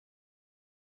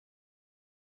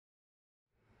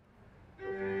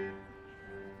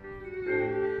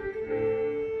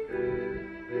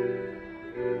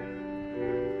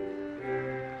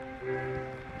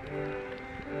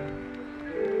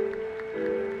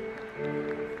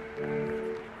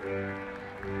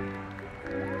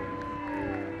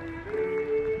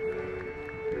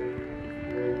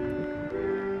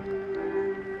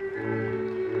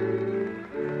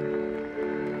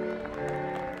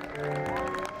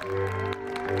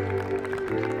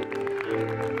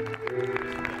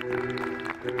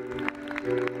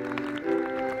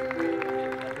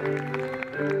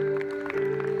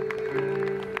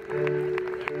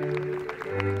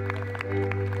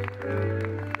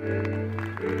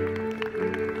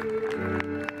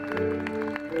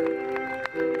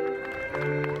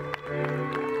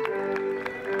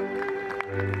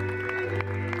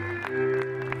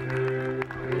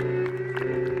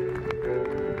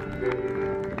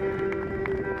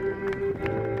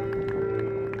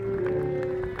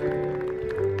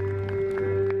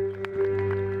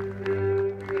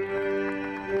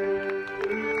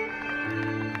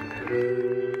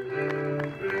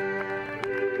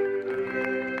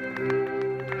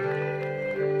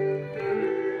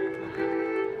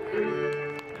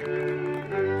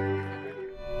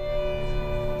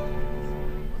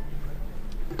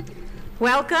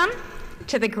Welcome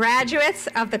to the graduates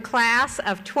of the class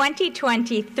of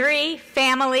 2023,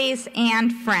 families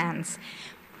and friends.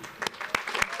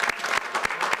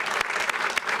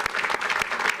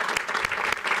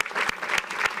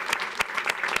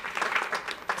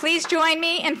 Please join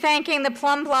me in thanking the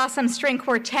Plum Blossom String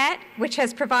Quartet, which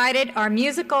has provided our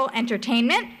musical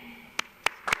entertainment.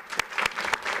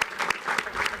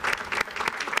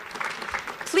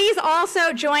 Please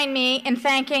also join me in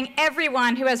thanking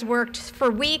everyone who has worked for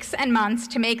weeks and months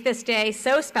to make this day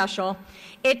so special.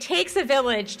 It takes a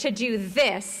village to do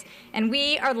this, and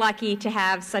we are lucky to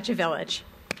have such a village.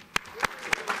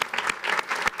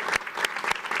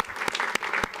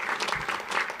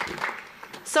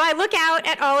 So I look out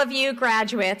at all of you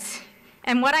graduates,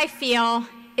 and what I feel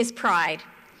is pride.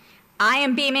 I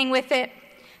am beaming with it.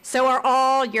 So are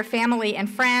all your family and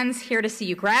friends here to see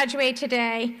you graduate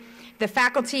today. The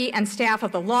faculty and staff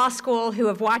of the law school who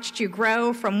have watched you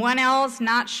grow from 1Ls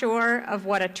not sure of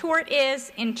what a tort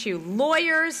is into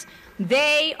lawyers.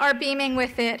 They are beaming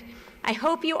with it. I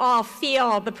hope you all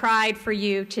feel the pride for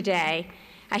you today.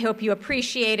 I hope you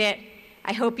appreciate it.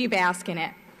 I hope you bask in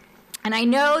it. And I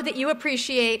know that you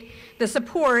appreciate the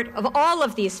support of all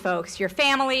of these folks, your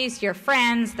families, your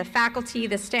friends, the faculty,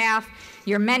 the staff,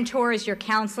 your mentors, your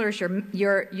counselors,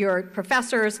 your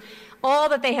professors, all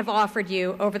that they have offered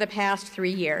you over the past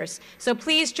 3 years. So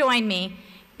please join me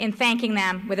in thanking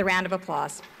them with a round of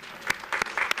applause.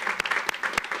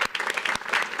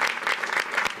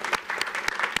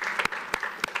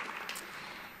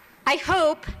 I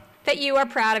hope that you are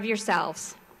proud of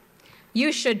yourselves.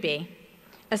 You should be,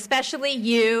 especially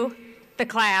you, the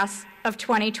class of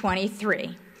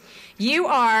 2023. You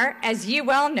are, as you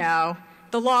well know,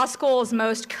 the law school's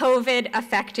most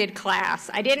COVID-affected class.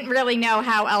 I didn't really know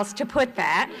how else to put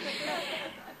that.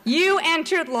 You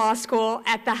entered law school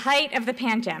at the height of the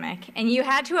pandemic, and you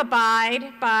had to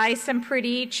abide by some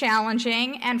pretty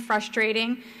challenging and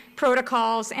frustrating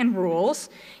protocols and rules.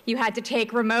 You had to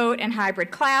take remote and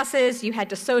hybrid classes. You had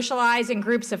to socialize in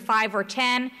groups of 5 or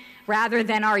 10 rather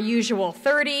than our usual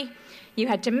 30. You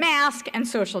had to mask and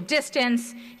social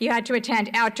distance. You had to attend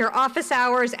outdoor office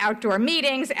hours, outdoor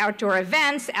meetings, outdoor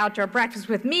events, outdoor breakfast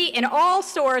with me, in all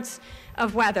sorts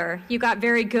of weather. You got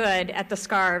very good at the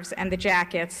scarves and the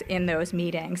jackets in those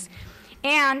meetings.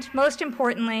 And most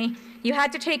importantly, you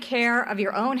had to take care of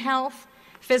your own health,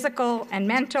 physical and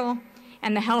mental,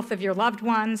 and the health of your loved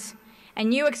ones.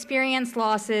 And you experienced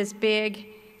losses big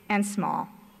and small.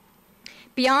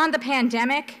 Beyond the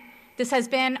pandemic, this has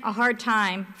been a hard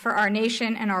time for our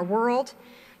nation and our world.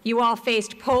 You all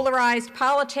faced polarized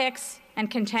politics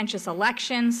and contentious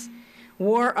elections,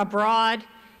 war abroad,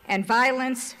 and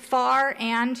violence far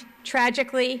and,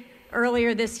 tragically,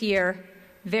 earlier this year,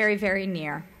 very, very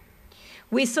near.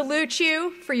 We salute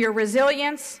you for your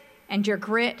resilience and your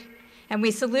grit, and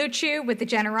we salute you with the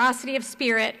generosity of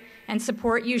spirit and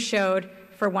support you showed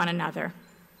for one another.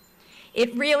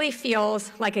 It really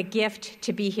feels like a gift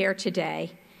to be here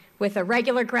today, with a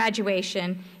regular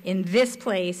graduation in this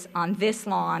place, on this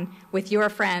lawn, with your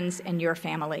friends and your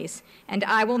families. And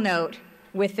I will note,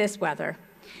 with this weather,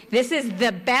 this is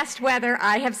the best weather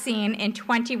I have seen in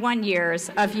 21 years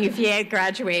of UVA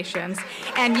graduations.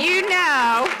 And you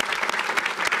know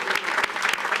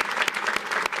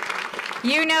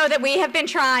that we have been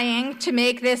trying to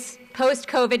make this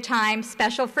post-COVID time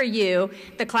special for you,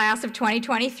 the class of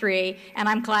 2023, and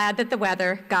I'm glad that the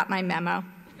weather got my memo.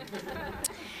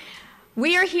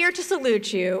 We are here to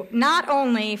salute you, not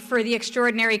only for the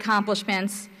extraordinary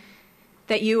accomplishments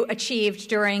that you achieved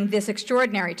during this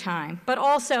extraordinary time, but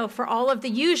also for all of the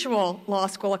usual law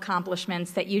school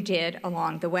accomplishments that you did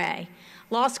along the way.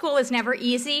 Law school is never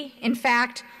easy. In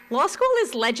fact, law school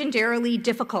is legendarily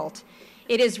difficult.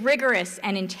 It is rigorous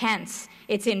and intense.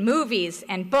 It's in movies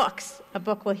and books, a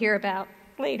book we'll hear about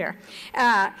later.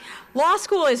 Law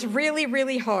school is really,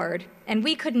 really hard, and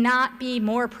we could not be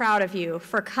more proud of you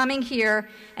for coming here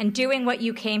and doing what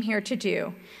you came here to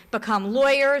do, become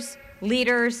lawyers,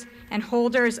 leaders, and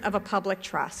holders of a public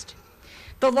trust.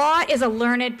 The law is a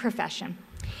learned profession.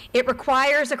 It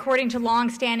requires, according to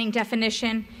long-standing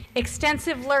definition,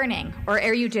 extensive learning or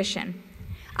erudition.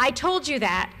 I told you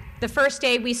that the first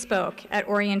day we spoke at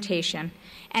orientation.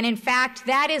 And in fact,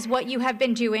 that is what you have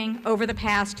been doing over the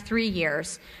past 3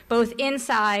 years, both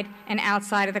inside and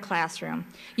outside of the classroom.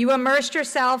 You immersed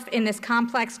yourself in this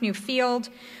complex new field,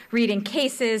 reading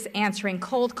cases, answering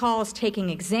cold calls, taking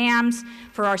exams.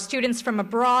 For our students from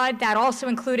abroad, that also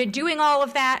included doing all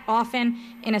of that, often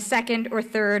in a second or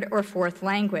third or fourth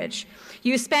language.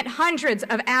 You spent hundreds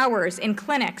of hours in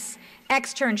clinics,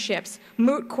 externships,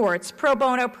 moot courts, pro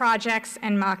bono projects,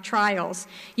 and mock trials.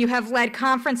 You have led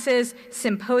conferences,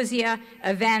 symposia,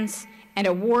 events, and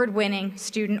award-winning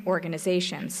student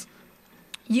organizations.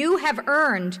 You have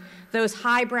earned those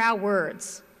highbrow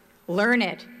words,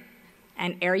 learned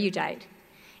and erudite.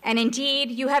 And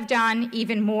indeed, you have done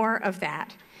even more of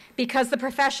that, because the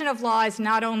profession of law is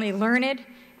not only learned,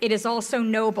 it is also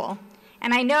noble.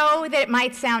 And I know that it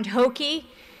might sound hokey,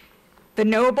 the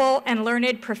noble and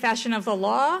learned profession of the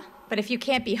law, but if you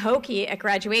can't be hokey at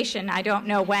graduation, I don't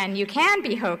know when you can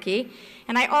be hokey.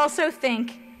 And I also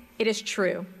think it is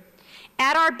true.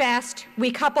 At our best,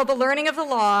 we couple the learning of the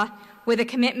law with a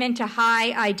commitment to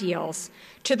high ideals,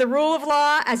 to the rule of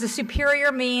law as a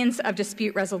superior means of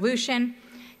dispute resolution,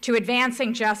 to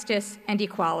advancing justice and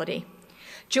equality.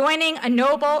 Joining a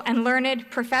noble and learned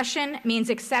profession means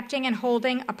accepting and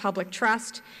holding a public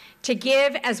trust, to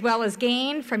give as well as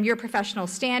gain from your professional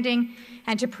standing,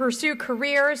 and to pursue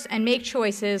careers and make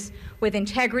choices with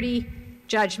integrity,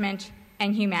 judgment,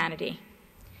 and humanity.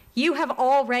 You have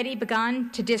already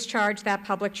begun to discharge that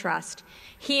public trust,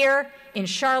 here in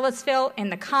Charlottesville,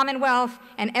 in the Commonwealth,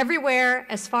 and everywhere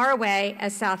as far away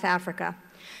as South Africa.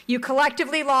 You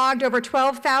collectively logged over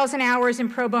 12,000 hours in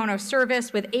pro bono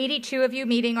service, with 82 of you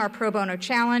meeting our pro bono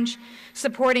challenge,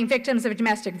 supporting victims of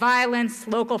domestic violence,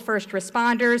 local first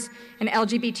responders, and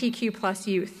LGBTQ+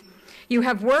 youth. You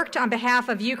have worked on behalf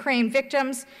of Ukraine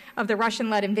victims of the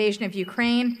Russian-led invasion of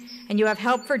Ukraine, and you have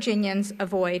helped Virginians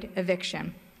avoid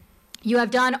eviction. You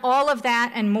have done all of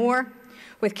that and more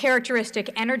with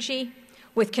characteristic energy,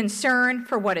 with concern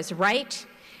for what is right,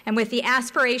 and with the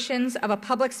aspirations of a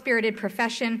public-spirited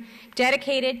profession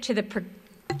dedicated to the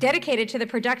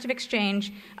productive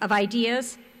exchange of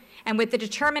ideas, and with the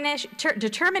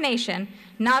determination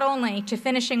not only to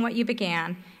finishing what you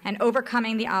began and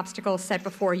overcoming the obstacles set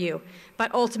before you,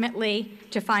 but ultimately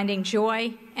to finding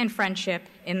joy and friendship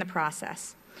in the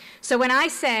process. So when I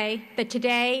say that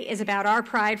today is about our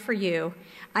pride for you,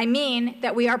 I mean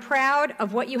that we are proud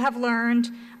of what you have learned,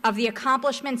 of the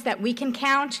accomplishments that we can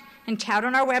count and tout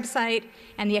on our website,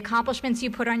 and the accomplishments you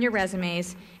put on your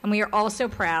resumes, and we are also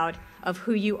proud of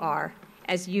who you are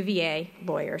as UVA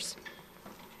lawyers.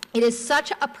 It is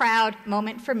such a proud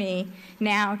moment for me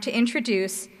now to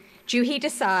introduce Juhi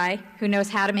Desai, who knows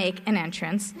how to make an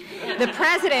entrance, the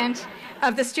president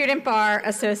of the Student Bar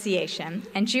Association.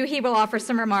 And Juhi will offer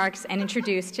some remarks and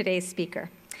introduce today's speaker.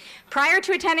 Prior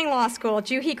to attending law school,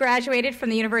 Juhi graduated from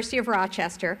the University of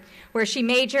Rochester, where she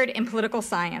majored in political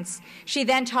science. She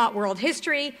then taught world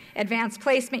history, advanced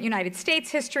placement United States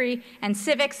history, and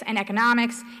civics and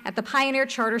economics at the Pioneer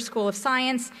Charter School of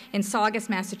Science in Saugus,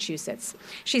 Massachusetts.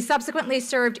 She subsequently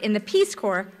served in the Peace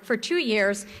Corps for 2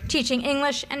 years, teaching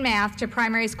English and math to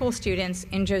primary school students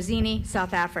in Jozini,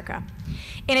 South Africa.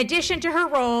 In addition to her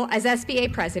role as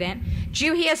SBA president,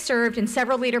 Juhi has served in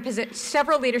several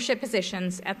leadership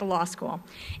positions at the law school,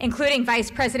 including vice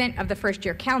president of the First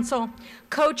Year Council,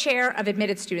 co-chair of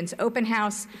Admitted Students Open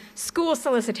House, school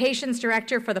solicitations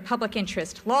director for the Public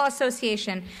Interest Law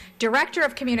Association, director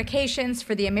of communications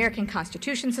for the American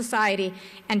Constitution Society,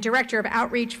 and director of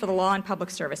outreach for the Law and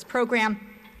Public Service Program.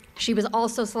 She was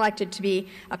also selected to be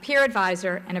a peer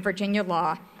advisor and a Virginia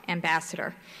Law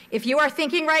ambassador. If you are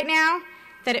thinking right now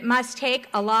that it must take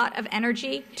a lot of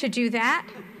energy to do that,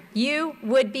 you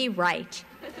would be right.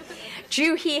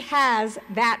 Juhi has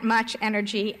that much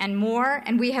energy and more,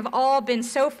 and we have all been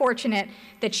so fortunate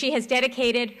that she has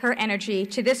dedicated her energy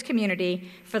to this community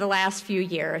for the last few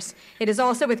years. It is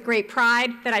also with great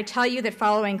pride that I tell you that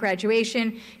following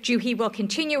graduation, Juhi will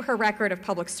continue her record of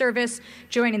public service,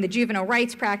 joining the juvenile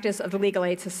rights practice of the Legal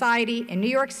Aid Society in New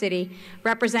York City,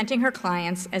 representing her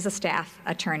clients as a staff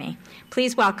attorney.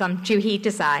 Please welcome Juhi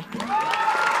Desai.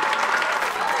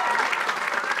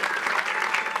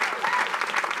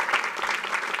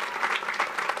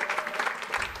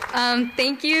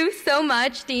 Thank you so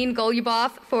much, Dean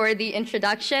Goluboff, for the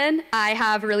introduction. I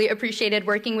have really appreciated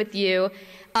working with you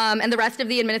and the rest of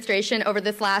the administration over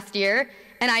this last year,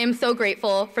 and I am so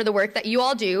grateful for the work that you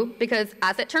all do because,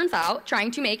 as it turns out,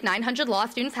 trying to make 900 law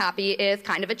students happy is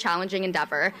kind of a challenging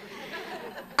endeavor.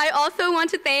 I also want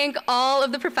to thank all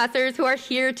of the professors who are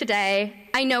here today.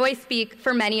 I know I speak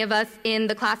for many of us in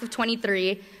the class of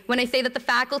 23 when I say that the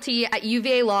faculty at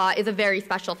UVA Law is a very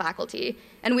special faculty,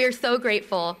 and we are so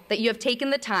grateful that you have taken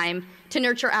the time to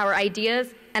nurture our ideas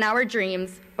and our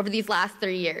dreams over these last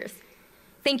 3 years.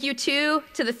 Thank you, too,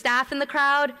 to the staff in the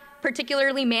crowd,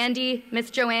 particularly Mandy, Miss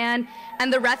Joanne,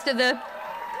 and the rest of the,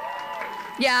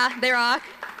 yeah, they rock,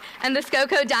 and the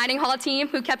SCOCO dining hall team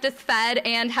who kept us fed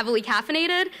and heavily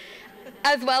caffeinated,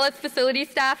 as well as facility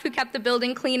staff who kept the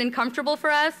building clean and comfortable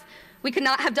for us. We could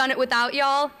not have done it without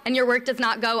y'all, and your work does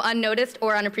not go unnoticed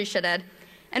or unappreciated.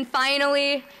 And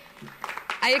finally,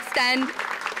 I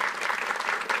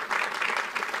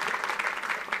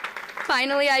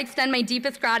extend my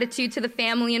deepest gratitude to the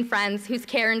family and friends whose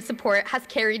care and support has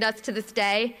carried us to this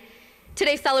day.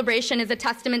 Today's celebration is a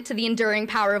testament to the enduring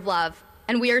power of love,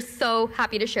 and we are so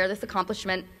happy to share this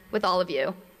accomplishment with all of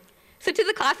you. So to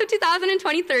the class of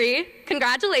 2023,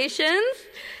 congratulations.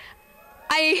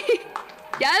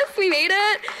 Yes, we made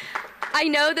it. I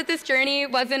know that this journey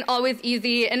wasn't always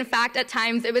easy. In fact, at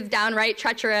times it was downright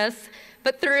treacherous.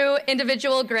 But through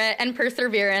individual grit and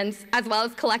perseverance, as well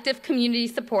as collective community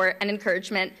support and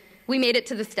encouragement, we made it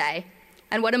to this day.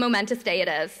 And what a momentous day it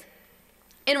is.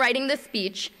 In writing this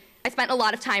speech, I spent a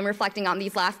lot of time reflecting on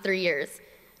these last 3 years,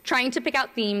 trying to pick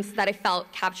out themes that I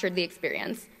felt captured the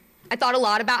experience. I thought a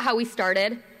lot about how we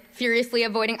started, furiously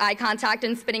avoiding eye contact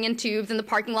and spitting in tubes in the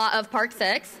parking lot of Park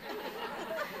 6,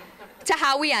 to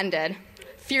how we ended,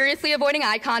 furiously avoiding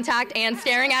eye contact and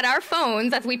staring at our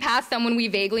phones as we passed someone we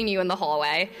vaguely knew in the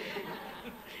hallway.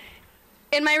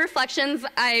 In my reflections,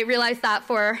 I realized that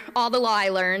for all the law I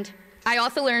learned, I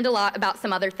also learned a lot about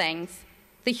some other things: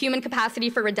 the human capacity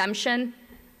for redemption,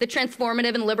 the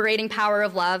transformative and liberating power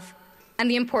of love, and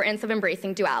the importance of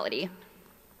embracing duality.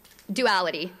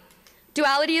 Duality.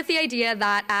 Duality is the idea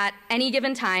that at any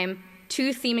given time,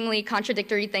 two seemingly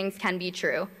contradictory things can be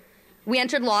true. We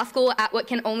entered law school at what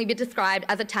can only be described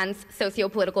as a tense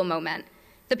socio-political moment.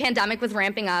 The pandemic was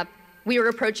ramping up, we were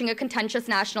approaching a contentious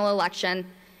national election,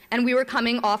 and we were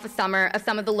coming off a summer of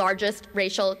some of the largest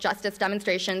racial justice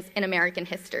demonstrations in American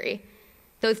history.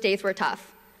 Those days were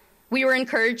tough. We were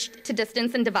encouraged to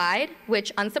distance and divide,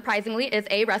 which unsurprisingly is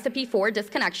a recipe for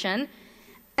disconnection,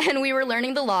 and we were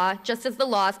learning the law just as the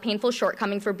law's painful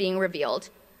shortcomings were being revealed.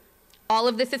 All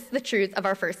of this is the truth of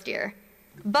our first year.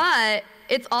 But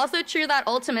it's also true that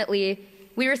ultimately,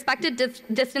 we respected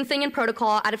distancing and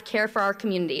protocol out of care for our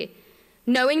community,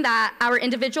 knowing that our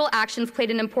individual actions played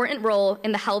an important role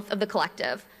in the health of the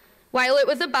collective. While it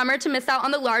was a bummer to miss out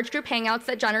on the large group hangouts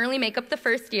that generally make up the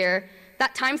first year,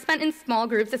 that time spent in small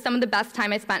groups is some of the best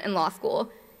time I spent in law school.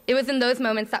 It was in those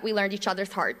moments that we learned each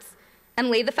other's hearts and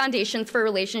laid the foundations for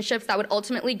relationships that would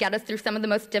ultimately get us through some of the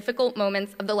most difficult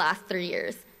moments of the last 3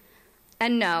 years.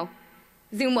 And no,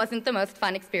 Zoom wasn't the most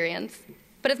fun experience.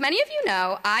 But as many of you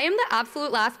know, I am the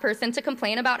absolute last person to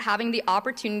complain about having the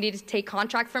opportunity to take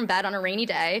contracts from bed on a rainy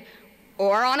day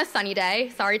or on a sunny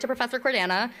day. Sorry to Professor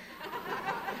Cordana.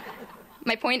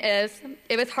 My point is,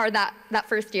 it was hard that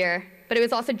first year, but it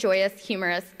was also joyous,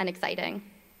 humorous, and exciting.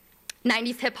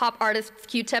 90s hip-hop artists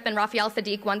Q-Tip and Raphael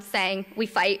Sadiq once sang, "We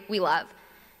fight, we love."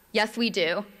 Yes, we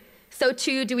do. So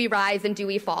too do we rise and do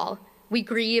we fall. We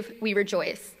grieve, we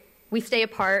rejoice. We stay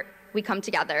apart, we come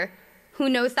together. Who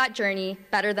knows that journey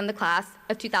better than the class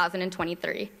of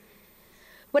 2023?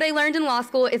 What I learned in law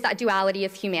school is that duality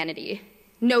is humanity.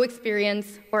 No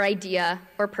experience or idea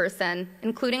or person,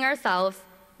 including ourselves,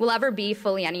 will ever be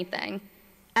fully anything.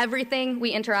 Everything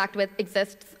we interact with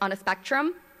exists on a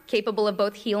spectrum, capable of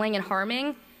both healing and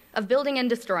harming, of building and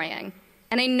destroying.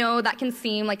 And I know that can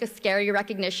seem like a scary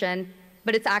recognition,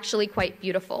 but it's actually quite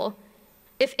beautiful.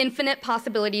 If infinite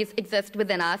possibilities exist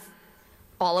within us,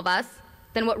 all of us,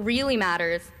 then what really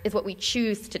matters is what we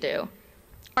choose to do.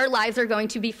 Our lives are going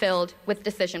to be filled with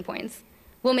decision points.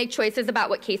 We'll make choices about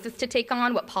what cases to take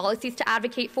on, what policies to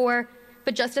advocate for,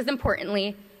 but just as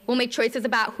importantly, we'll make choices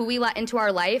about who we let into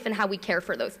our life and how we care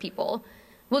for those people.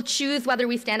 We'll choose whether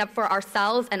we stand up for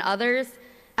ourselves and others,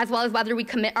 as well as whether we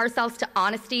commit ourselves to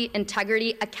honesty,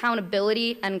 integrity,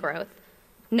 accountability, and growth.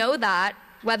 Know that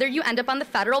whether you end up on the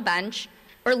federal bench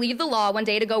or leave the law one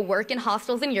day to go work in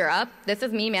hostels in Europe, this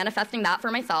is me manifesting that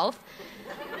for myself,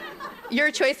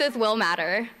 your choices will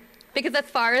matter. Because as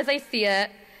far as I see it,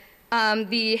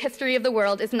 the history of the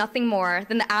world is nothing more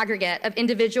than the aggregate of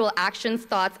individual actions,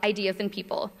 thoughts, ideas, and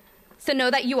people. So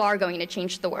know that you are going to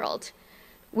change the world.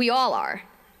 We all are.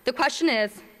 The question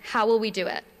is, how will we do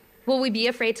it? Will we be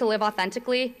afraid to live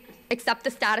authentically, accept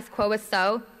the status quo as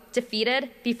so,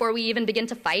 defeated before we even begin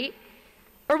to fight?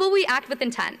 Or will we act with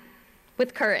intent,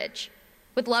 with courage,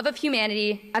 with love of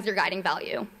humanity as your guiding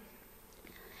value?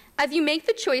 As you make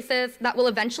the choices that will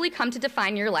eventually come to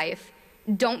define your life,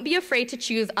 don't be afraid to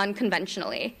choose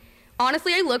unconventionally.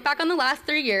 Honestly, I look back on the last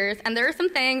 3 years, and there are some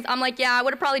things I'm like, yeah, I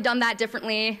would have probably done that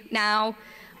differently now.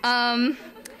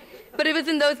 But it was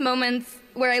in those moments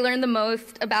where I learned the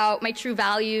most about my true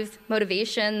values,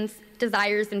 motivations,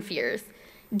 desires, and fears.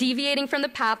 Deviating from the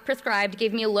path prescribed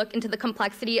gave me a look into the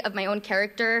complexity of my own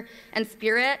character and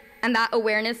spirit, and that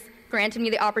awareness granted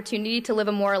me the opportunity to live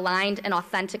a more aligned and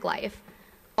authentic life.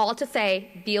 All to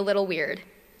say, be a little weird.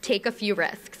 Take a few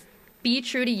risks. Be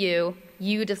true to you.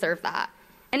 You deserve that.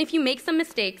 And if you make some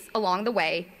mistakes along the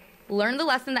way, learn the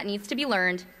lesson that needs to be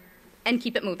learned and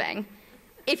keep it moving.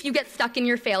 If you get stuck in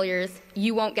your failures,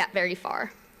 you won't get very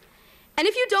far. And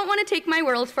if you don't want to take my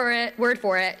word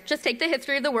for it, just take the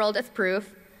history of the world as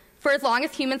proof. For as long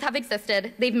as humans have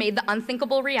existed, they've made the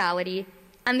unthinkable reality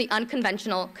and the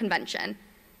unconventional convention.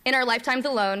 In our lifetimes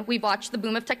alone, we've watched the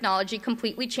boom of technology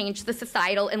completely change the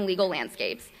societal and legal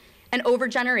landscapes. And over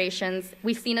generations,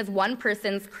 we've seen as one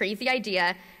person's crazy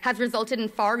idea has resulted in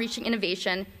far-reaching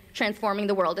innovation, transforming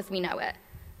the world as we know it.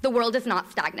 The world is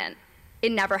not stagnant.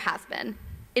 It never has been.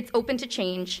 It's open to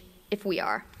change if we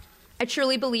are. I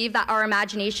truly believe that our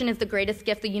imagination is the greatest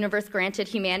gift the universe granted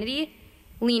humanity.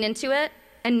 Lean into it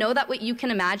and know that what you can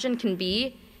imagine can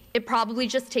be. It probably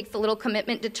just takes a little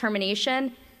commitment,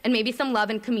 determination, and maybe some love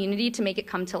and community to make it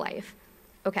come to life.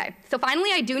 Okay, so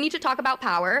finally, I do need to talk about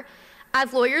power.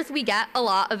 As lawyers, we get a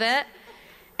lot of it,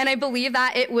 and I believe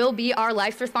that it will be our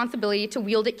life's responsibility to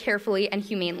wield it carefully and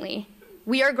humanely.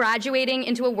 We are graduating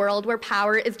into a world where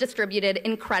power is distributed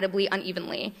incredibly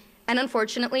unevenly, and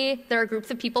unfortunately, there are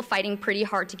groups of people fighting pretty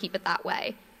hard to keep it that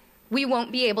way. We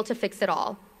won't be able to fix it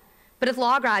all. But as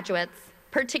law graduates,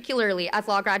 particularly as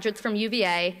law graduates from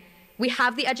UVA, we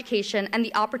have the education and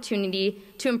the opportunity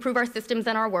to improve our systems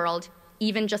and our world,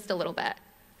 even just a little bit.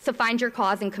 So find your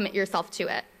cause and commit yourself to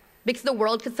it, because the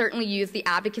world could certainly use the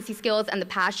advocacy skills and the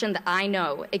passion that I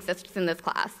know exists in this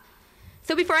class.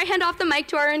 So before I hand off the mic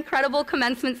to our incredible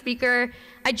commencement speaker,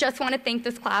 I just want to thank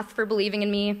this class for believing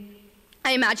in me.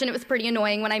 I imagine it was pretty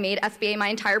annoying when I made SBA my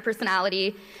entire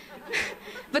personality.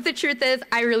 But the truth is,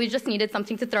 I really just needed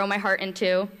something to throw my heart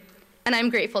into, and I'm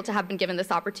grateful to have been given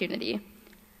this opportunity.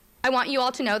 I want you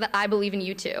all to know that I believe in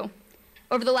you too.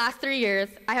 Over the last 3 years,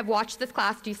 I have watched this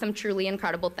class do some truly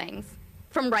incredible things.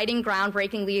 From writing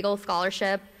groundbreaking legal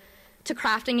scholarship, to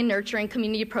crafting and nurturing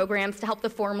community programs to help the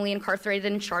formerly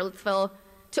incarcerated in Charlottesville,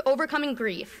 to overcoming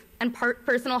grief and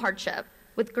personal hardship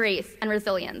with grace and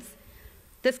resilience.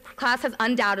 This class has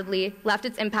undoubtedly left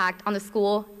its impact on the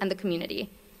school and the community.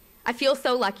 I feel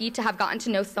so lucky to have gotten to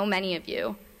know so many of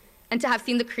you, and to have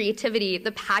seen the creativity,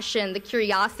 the passion, the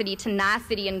curiosity,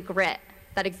 tenacity, and grit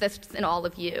that exists in all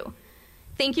of you.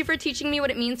 Thank you for teaching me what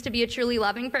it means to be a truly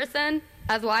loving person.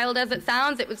 As wild as it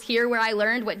sounds, it was here where I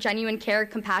learned what genuine care,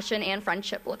 compassion, and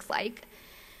friendship looks like.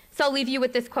 So I'll leave you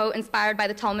with this quote inspired by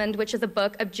the Talmud, which is a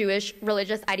book of Jewish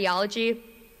religious ideology.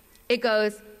 It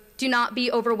goes, "Do not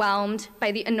be overwhelmed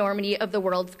by the enormity of the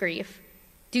world's grief.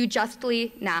 Do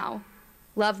justly now.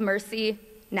 Love mercy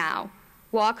now.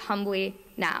 Walk humbly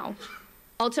now."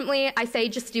 Ultimately, I say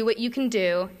just do what you can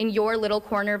do in your little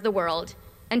corner of the world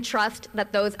and trust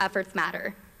that those efforts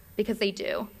matter, because they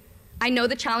do. I know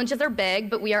the challenges are big,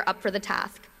 but we are up for the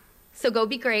task. So go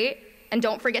be great, and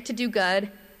don't forget to do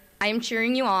good. I am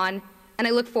cheering you on, and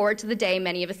I look forward to the day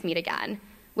many of us meet again,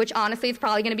 which honestly is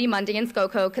probably going to be Monday in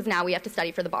SCOCO, because now we have to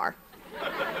study for the bar.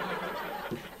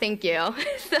 Thank you.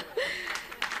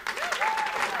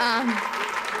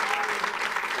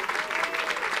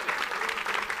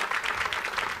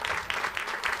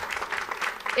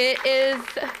 It is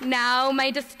now my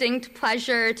distinct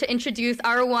pleasure to introduce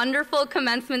our wonderful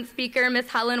commencement speaker, Ms.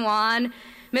 Helen Wan.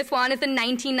 Ms. Wan is a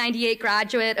 1998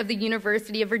 graduate of the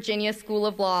University of Virginia School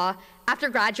of Law. After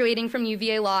graduating from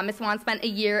UVA Law, Ms. Wan spent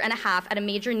 1.5 years at a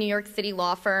major New York City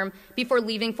law firm before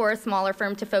leaving for a smaller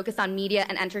firm to focus on media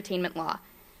and entertainment law.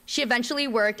 She eventually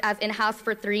worked as in-house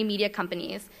for 3 media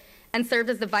companies and served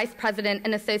as the vice president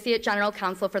and associate general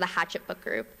counsel for the Hatchet Book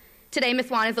Group. Today, Ms.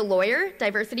 Wan is a lawyer,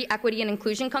 diversity, equity, and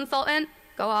inclusion consultant,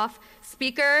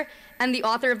 speaker, and the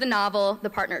author of the novel, The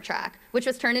Partner Track, which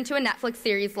was turned into a Netflix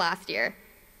series last year.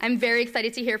 I'm very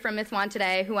excited to hear from Ms. Wan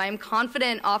today, who I am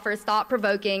confident offers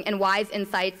thought-provoking and wise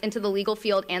insights into the legal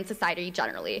field and society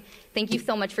generally. Thank you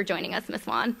so much for joining us, Ms.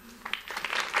 Wan.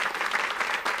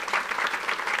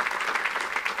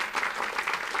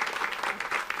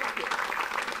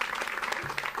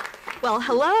 Well,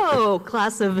 hello,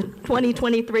 class of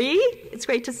 2023. It's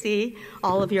great to see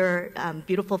all of your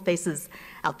beautiful faces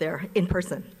out there in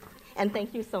person. And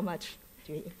thank you so much,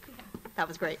 Juhi. That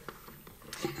was great.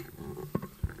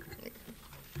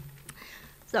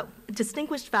 So,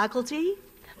 distinguished faculty,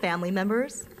 family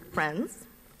members, friends,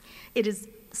 it is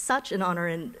such an honor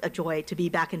and a joy to be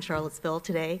back in Charlottesville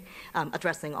today,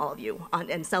 addressing all of you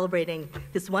and celebrating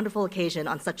this wonderful occasion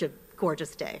on such a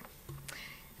gorgeous day.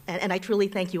 And I truly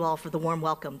thank you all for the warm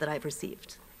welcome that I've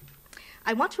received.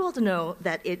 I want you all to know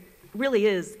that it really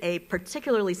is a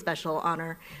particularly special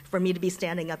honor for me to be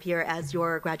standing up here as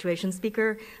your graduation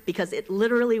speaker, because it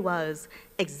literally was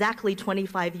exactly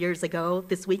 25 years ago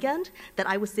this weekend that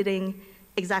I was sitting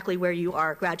exactly where you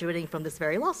are, graduating from this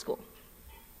very law school.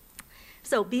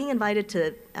 So being invited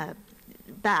to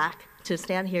back to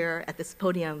stand here at this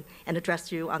podium and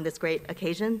address you on this great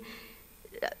occasion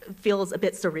feels a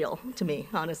bit surreal to me,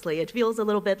 honestly. It feels a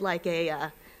little bit like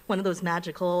one of those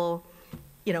magical,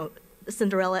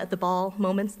 Cinderella at the ball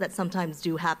moments that sometimes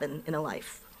do happen in a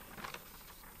life.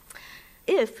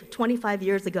 If 25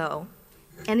 years ago,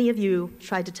 any of you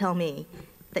tried to tell me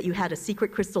that you had a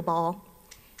secret crystal ball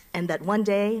and that one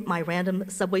day my random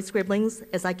subway scribblings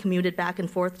as I commuted back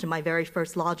and forth to my very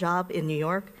first law job in New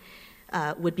York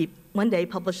would be one day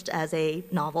published as a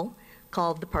novel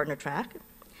called The Partner Track,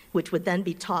 which would then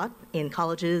be taught in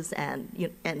colleges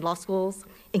and law schools,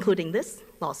 including this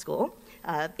law school,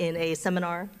 in a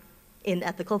seminar in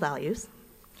ethical values,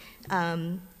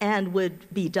 and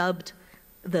would be dubbed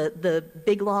the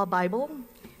Big Law Bible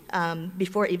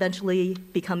before eventually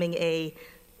becoming a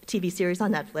TV series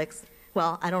on Netflix.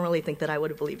 Well, I don't really think that I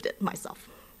would have believed it myself.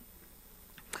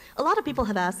 A lot of people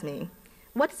have asked me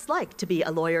what it's like to be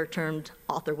a lawyer turned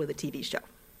author with a TV show,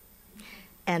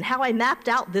 and how I mapped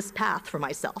out this path for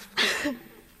myself.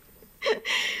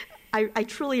 I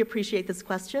truly appreciate this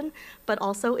question, but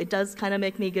also it does kind of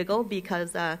make me giggle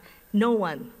because no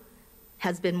one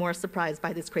has been more surprised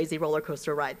by this crazy roller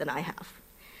coaster ride than I have.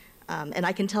 And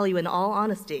I can tell you in all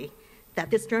honesty that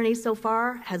this journey so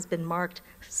far has been marked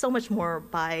so much more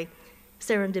by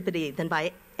serendipity than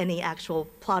by any actual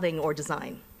plotting or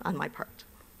design on my part.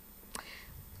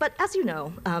 But as you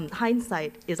know,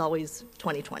 hindsight is always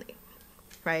 20/20.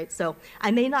 Right? So I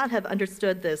may not have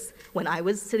understood this when I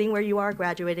was sitting where you are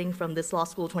graduating from this law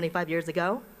school 25 years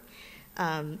ago,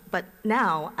 but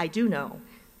now I do know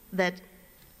that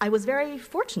I was very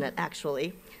fortunate,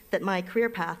 actually, that my career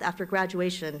path after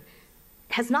graduation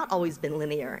has not always been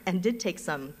linear and did take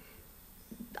some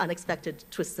unexpected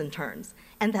twists and turns,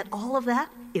 and that all of that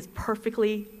is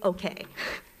perfectly okay.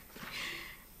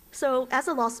 So as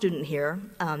a law student here,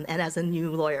 and as a new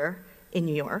lawyer in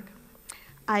New York,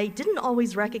 I didn't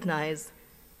always recognize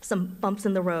some bumps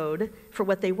in the road for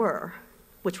what they were,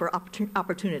 which were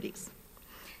opportunities.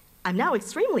 I'm now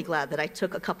extremely glad that I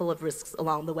took a couple of risks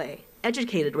along the way,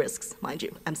 educated risks, mind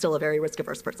you. I'm still a very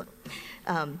risk-averse person.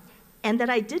 And that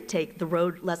I did take the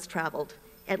road less traveled,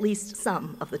 at least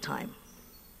some of the time.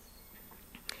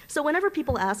 So whenever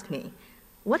people ask me,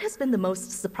 what has been the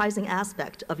most surprising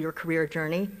aspect of your career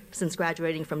journey since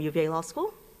graduating from UVA Law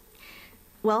School?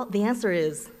 Well, the answer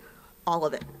is all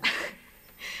of it.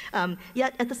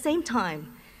 Yet at the same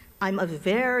time, I'm a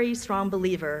very strong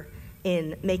believer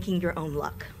in making your own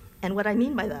luck. And what I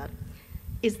mean by that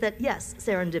is that, yes,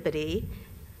 serendipity,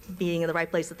 being in the right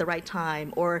place at the right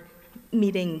time, or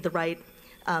meeting the right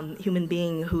human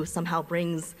being who somehow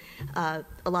brings a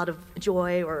lot of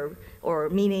joy or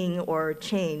meaning or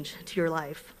change to your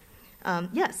life.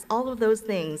 Yes, all of those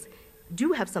things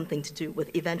do have something to do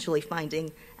with eventually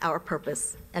finding our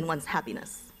purpose and one's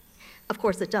happiness. Of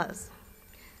course it does.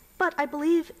 But I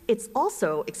believe it's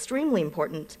also extremely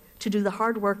important to do the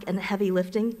hard work and heavy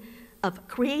lifting of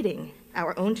creating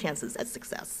our own chances at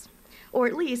success. Or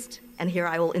at least, and here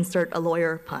I will insert a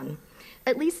lawyer pun,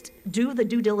 at least do the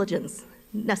due diligence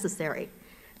necessary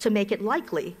to make it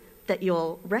likely that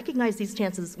you'll recognize these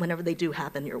chances whenever they do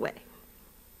happen your way.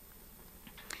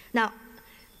 Now,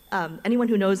 anyone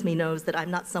who knows me knows that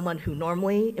I'm not someone who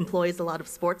normally employs a lot of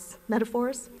sports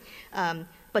metaphors.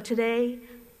 But today,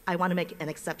 I want to make an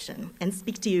exception and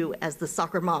speak to you as the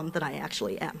soccer mom that I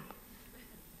actually am.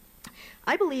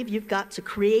 I believe you've got to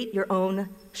create your own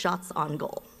shots on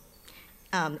goal.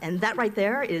 And that right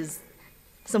there is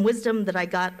some wisdom that I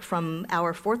got from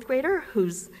our fourth grader who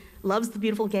loves the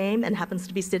beautiful game and happens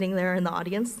to be sitting there in the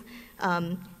audience,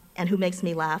 and who makes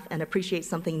me laugh and appreciate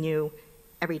something new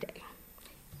every day.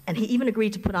 And he even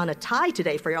agreed to put on a tie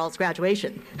today for y'all's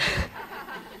graduation.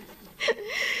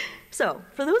 So,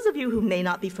 for those of you who may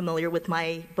not be familiar with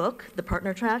my book, The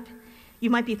Partner Track, you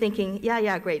might be thinking,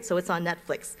 yeah, great, so it's on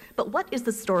Netflix. But what is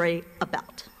the story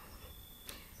about?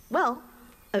 Well,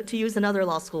 to use another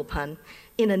law school pun,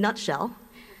 in a nutshell,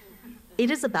 it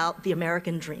is about the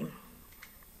American dream.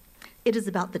 It is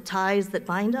about the ties that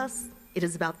bind us. It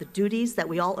is about the duties that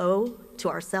we all owe to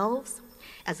ourselves,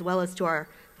 as well as to our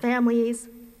families,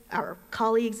 our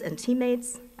colleagues and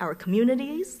teammates, our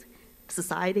communities,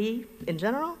 society in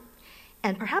general,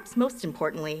 and perhaps most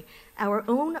importantly, our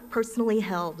own personally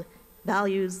held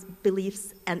values,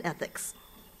 beliefs, and ethics.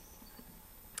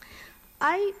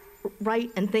 I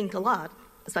write and think a lot,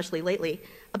 especially lately,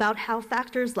 about how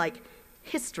factors like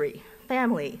history,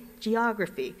 family,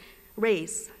 geography,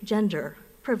 race, gender,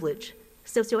 privilege,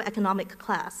 socioeconomic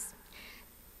class,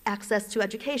 access to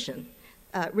education,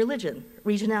 religion,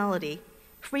 regionality,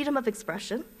 freedom of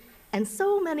expression, and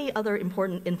so many other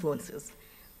important influences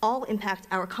all impact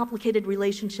our complicated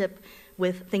relationship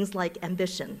with things like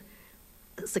ambition,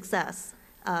 success,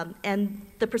 and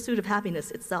the pursuit of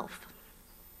happiness itself.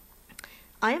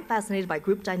 I am fascinated by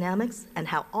group dynamics and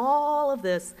how all of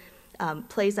this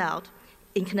plays out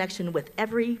in connection with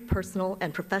every personal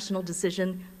and professional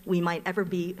decision we might ever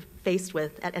be faced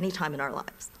with at any time in our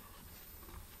lives.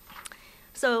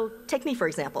 So take me, for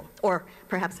example, or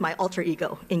perhaps my alter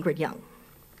ego, Ingrid Young.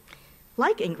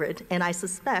 Like Ingrid, and I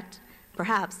suspect,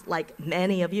 perhaps like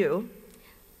many of you,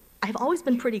 I've always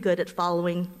been pretty good at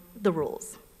following the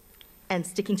rules and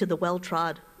sticking to the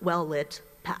well-trod, well-lit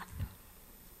path.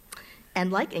 And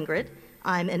like Ingrid,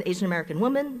 I'm an Asian American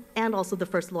woman and also the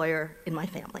first lawyer in my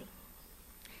family.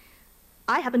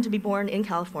 I happen to be born in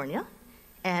California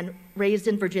and raised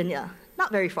in Virginia,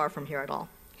 not very far from here at all,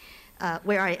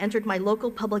 where I entered my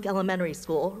local public elementary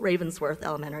school, Ravensworth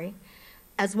Elementary,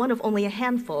 as one of only a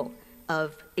handful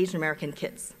of Asian American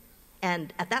kids.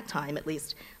 And at that time, at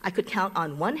least, I could count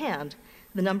on one hand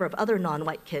the number of other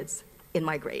non-white kids in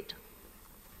my grade.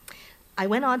 I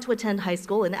went on to attend high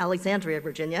school in Alexandria,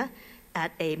 Virginia,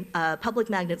 at a public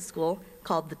magnet school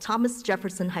called the Thomas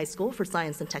Jefferson High School for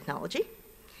Science and Technology,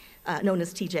 known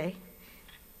as TJ.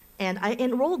 And I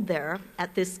enrolled there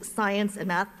at this science and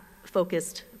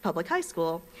math-focused public high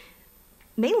school,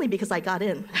 mainly because I got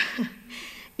in,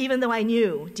 even though I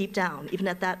knew deep down, even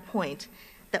at that point,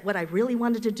 that what I really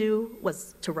wanted to do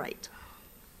was to write.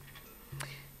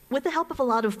 With the help of a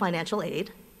lot of financial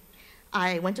aid,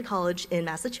 I went to college in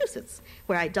Massachusetts,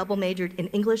 where I double majored in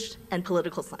English and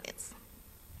political science.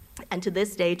 And to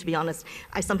this day, to be honest,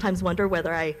 I sometimes wonder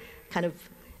whether I kind of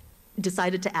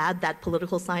decided to add that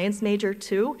political science major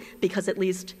too, because at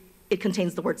least it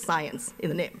contains the word science in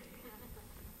the name.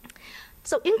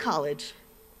 So in college,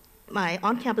 my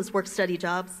on-campus work-study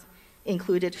jobs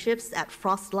included shifts at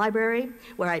Frost Library,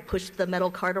 where I pushed the metal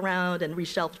cart around and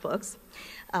reshelved books,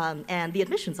 and the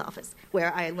admissions office,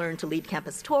 where I learned to lead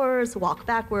campus tours, walk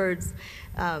backwards,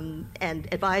 and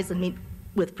advise and meet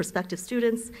with prospective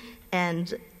students,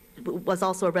 and was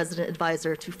also a resident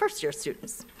advisor to first-year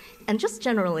students. And just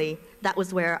generally, that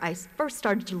was where I first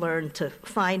started to learn to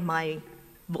find my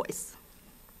voice.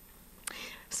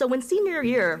 So when senior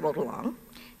year rolled along,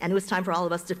 and it was time for all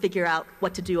of us to figure out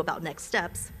what to do about next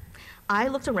steps, I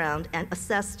looked around and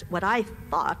assessed what I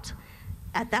thought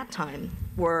at that time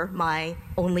were my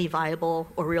only viable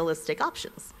or realistic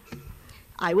options.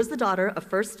 I was the daughter of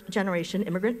first-generation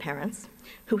immigrant parents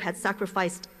who had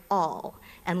sacrificed all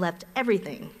and left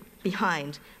everything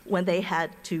behind when they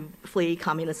had to flee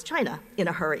communist China in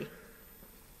a hurry.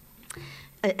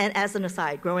 And as an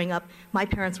aside, growing up, my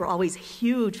parents were always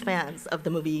huge fans of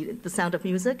the movie The Sound of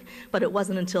Music, but it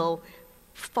wasn't until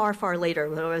far, far later,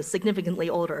 when I was significantly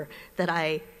older, that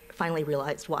I finally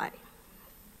realized why.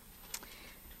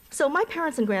 So my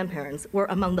parents and grandparents were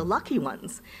among the lucky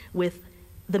ones with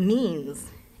the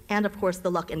means and, of course, the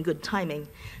luck and good timing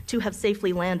to have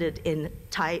safely landed in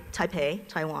Taipei,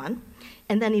 Taiwan,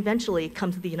 and then eventually come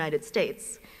to the United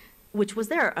States, which was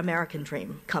their American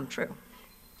dream come true.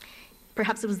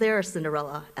 Perhaps it was their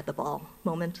Cinderella at the ball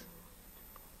moment.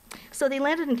 So they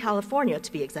landed in California,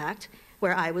 to be exact,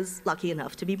 where I was lucky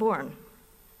enough to be born.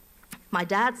 My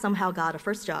dad somehow got a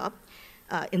first job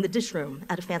in the dish room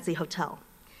at a fancy hotel.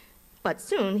 But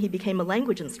soon he became a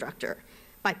language instructor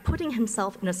by putting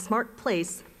himself in a smart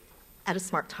place at a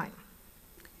smart time.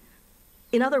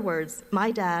 In other words,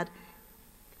 my dad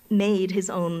made his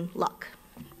own luck.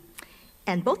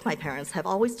 And both my parents have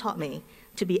always taught me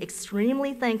to be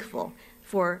extremely thankful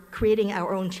for creating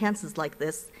our own chances like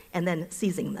this and then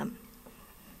seizing them.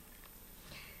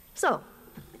 So,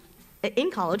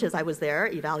 in college, as I was there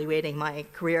evaluating my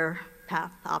career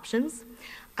path options,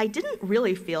 I didn't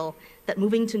really feel that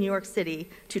moving to New York City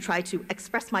to try to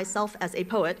express myself as a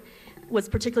poet was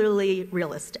particularly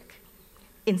realistic.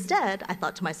 Instead, I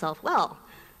thought to myself, well,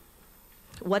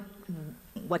 what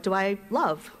What do I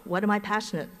love? What am I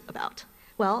passionate about?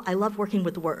 Well, I love working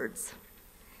with words.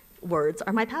 Words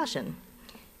are my passion.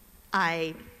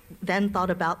 I then thought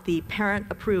about the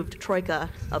parent-approved troika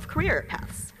of career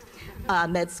paths.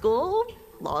 Med school,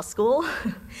 law school,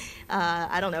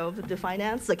 I don't know,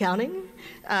 finance, accounting.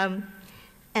 And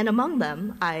among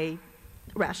them, I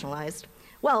rationalized,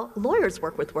 well, lawyers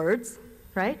work with words,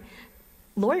 right?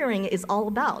 Lawyering is all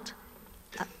about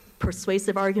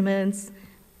persuasive arguments,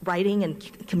 writing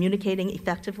and communicating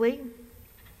effectively.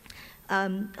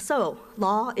 So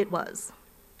law it was.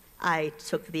 I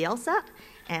took the LSAT,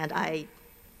 and I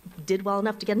did well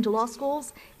enough to get into law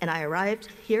schools, and I arrived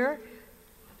here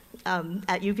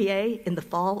at UVA in the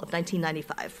fall of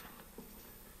 1995.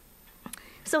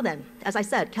 So then, as I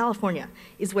said, California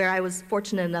is where I was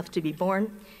fortunate enough to be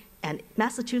born, and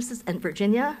Massachusetts and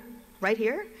Virginia, right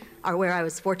here, are where I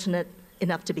was fortunate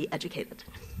enough to be educated.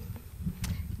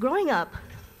 Growing up,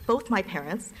 both my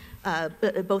parents,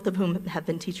 both of whom have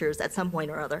been teachers at some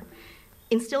point or other,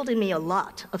 instilled in me a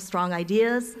lot of strong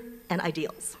ideas and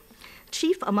ideals.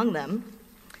 Chief among them,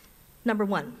 number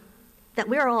one, that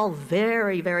we are all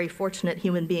very, very fortunate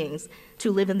human beings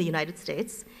to live in the United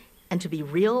States and to be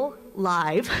real,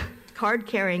 live,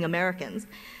 card-carrying Americans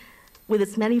with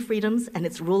its many freedoms and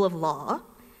its rule of law,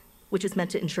 which is meant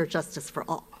to ensure justice for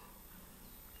all.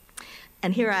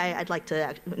 And here I'd like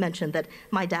to mention that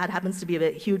my dad happens to be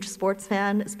a huge sports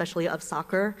fan, especially of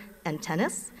soccer and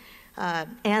tennis,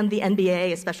 and the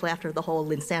NBA, especially after the whole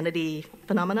Linsanity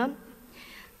phenomenon.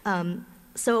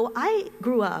 So I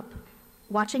grew up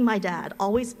watching my dad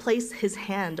always place his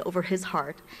hand over his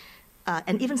heart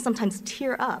and even sometimes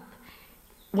tear up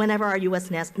whenever our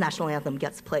US national anthem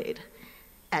gets played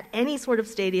at any sort of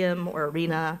stadium or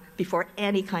arena before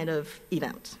any kind of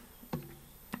event.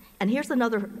 And here's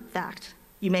another fact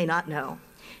you may not know.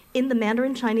 In the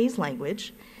Mandarin Chinese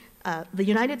language, the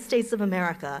United States of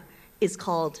America is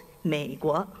called 美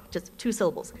国, just two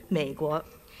syllables, 美国.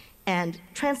 And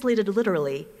translated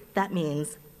literally, that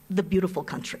means the beautiful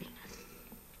country.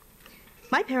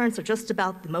 My parents are just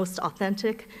about the most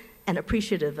authentic and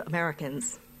appreciative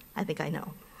Americans I think I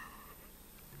know.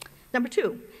 Number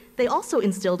two, they also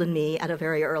instilled in me at a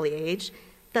very early age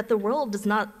that the world does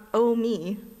not owe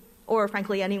me, or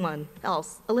frankly anyone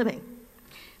else, a living.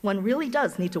 One really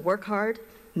does need to work hard,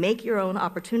 make your own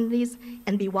opportunities,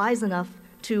 and be wise enough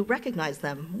to recognize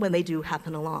them when they do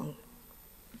happen along.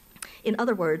 In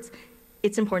other words,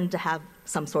 it's important to have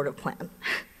some sort of plan.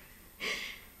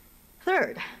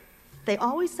 Third, they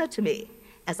always said to me,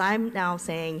 as I'm now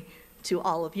saying to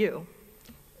all of you,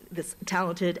 this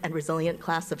talented and resilient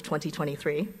class of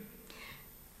 2023,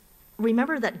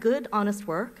 remember that good, honest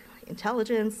work,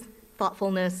 intelligence,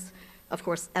 thoughtfulness, of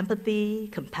course, empathy,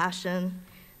 compassion,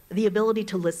 the ability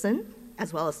to listen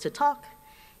as well as to talk,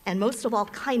 and most of all,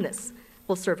 kindness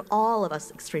will serve all of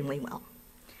us extremely well.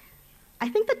 I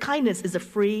think that kindness is a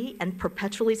free and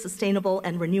perpetually sustainable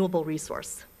and renewable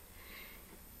resource.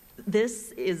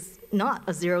 This is not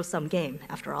a zero-sum game,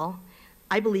 after all.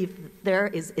 I believe there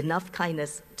is enough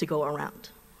kindness to go around.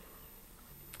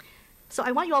 So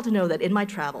I want you all to know that in my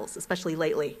travels, especially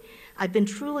lately, I've been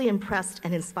truly impressed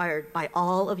and inspired by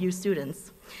all of you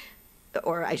students,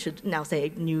 or I should now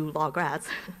say new law grads,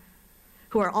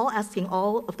 who are all asking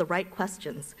all of the right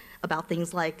questions about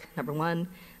things like, number one,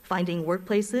 finding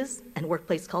workplaces and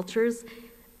workplace cultures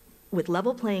with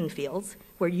level playing fields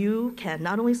where you can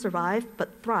not only survive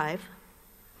but thrive,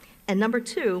 and number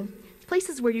two,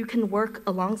 places where you can work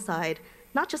alongside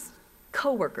not just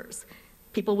coworkers,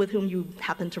 people with whom you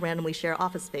happen to randomly share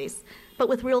office space, but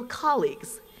with real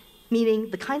colleagues, meaning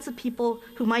the kinds of people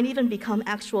who might even become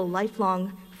actual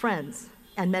lifelong friends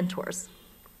and mentors,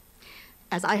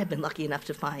 as I have been lucky enough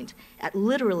to find at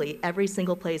literally every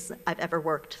single place I've ever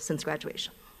worked since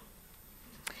graduation.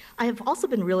 I have also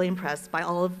been really impressed by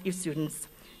all of you students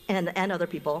and other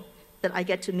people that I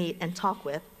get to meet and talk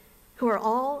with, who are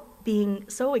all being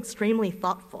so extremely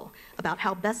thoughtful about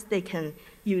how best they can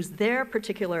use their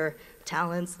particular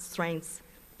talents, strengths,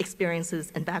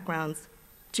 experiences, and backgrounds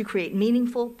to create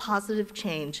meaningful, positive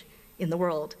change in the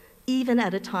world, even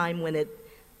at a time when it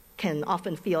can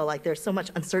often feel like there's so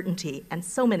much uncertainty and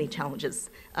so many challenges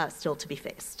still to be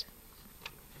faced.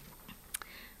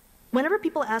 Whenever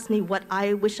people ask me what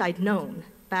I wish I'd known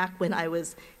back when I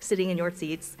was sitting in your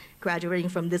seats, graduating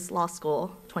from this law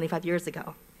school 25 years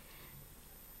ago,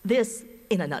 this,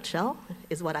 in a nutshell,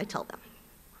 is what I tell them.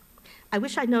 I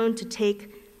wish I'd known to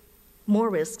take more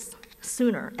risks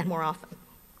sooner and more often.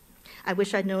 I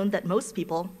wish I'd known that most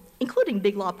people, including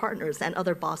big law partners and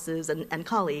other bosses and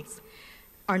colleagues,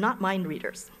 are not mind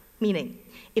readers, meaning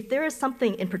if there is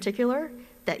something in particular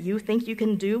that you think you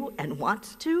can do and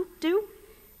want to do,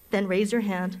 then raise your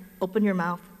hand, open your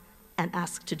mouth, and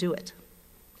ask to do it.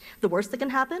 The worst that can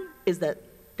happen is that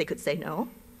they could say no.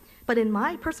 But in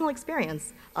my personal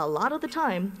experience, a lot of the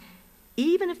time,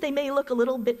 even if they may look a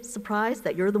little bit surprised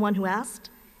that you're the one who asked,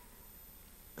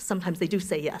 sometimes they do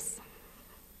say yes.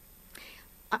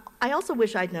 I also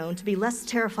wish I'd known to be less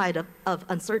terrified of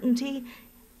uncertainty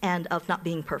and of not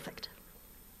being perfect.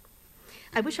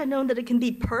 I wish I'd known that it can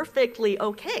be perfectly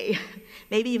okay,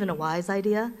 maybe even a wise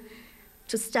idea,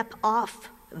 to step off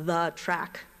the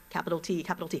track, capital T,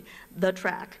 the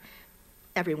track,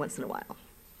 every once in a while.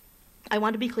 I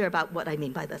want to be clear about what I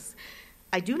mean by this.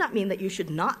 I do not mean that you should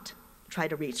not try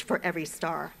to reach for every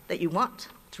star that you want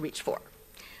to reach for.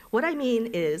 What I mean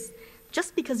is,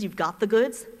 just because you've got the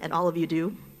goods, and all of you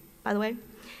do, by the way,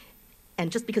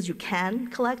 and just because you can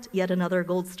collect yet another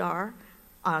gold star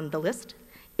on the list,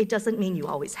 it doesn't mean you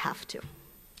always have to.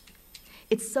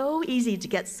 It's so easy to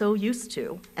get so used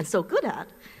to and so good at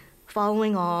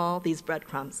following all these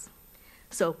breadcrumbs.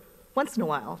 So once in a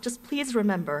while, just please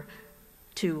remember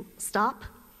to stop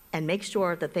and make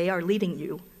sure that they are leading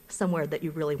you somewhere that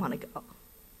you really want to go.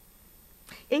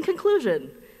 In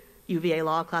conclusion, UVA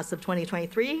Law Class of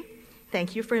 2023,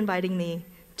 thank you for inviting me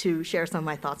to share some of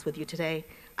my thoughts with you today.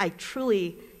 I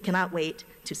truly cannot wait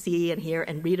to see and hear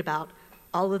and read about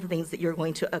all of the things that you're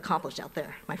going to accomplish out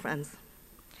there, my friends.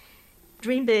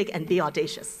 Dream big and be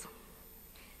audacious.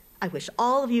 I wish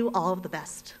all of you all of the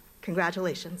best.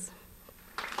 Congratulations.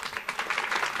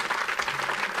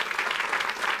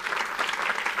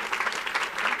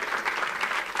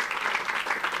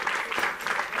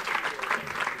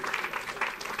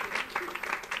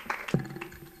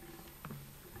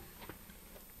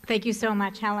 Thank you so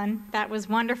much, Helen. That was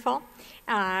wonderful.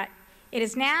 It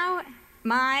is now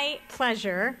my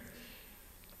pleasure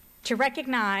to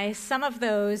recognize some of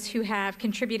those who have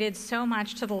contributed so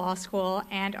much to the law school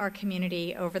and our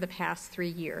community over the past 3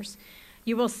 years.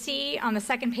 You will see on the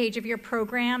second page of your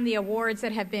program the awards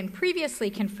that have been previously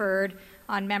conferred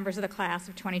on members of the class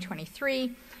of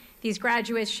 2023. These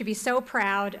graduates should be so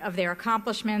proud of their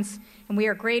accomplishments, and we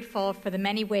are grateful for the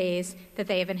many ways that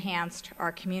they have enhanced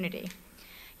our community.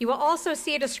 You will also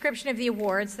see a description of the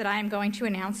awards that I am going to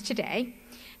announce today.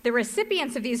 The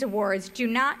recipients of these awards do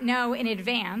not know in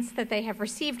advance that they have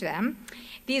received them.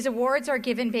 These awards are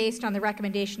given based on the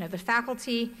recommendation of the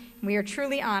faculty, and we are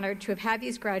truly honored to have had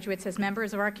these graduates as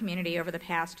members of our community over the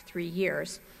past 3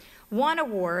 years. One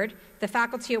award, the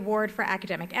Faculty Award for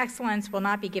Academic Excellence, will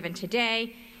not be given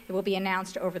today. It will be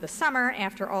announced over the summer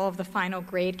after all of the final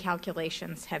grade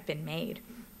calculations have been made.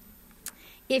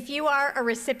 If you are a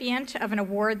recipient of an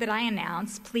award that I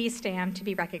announce, please stand to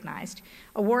be recognized.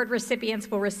 Award recipients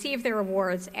will receive their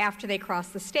awards after they cross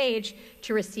the stage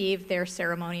to receive their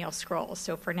ceremonial scrolls.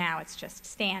 So for now, it's just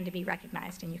stand to be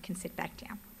recognized, and you can sit back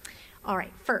down. All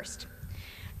right, first,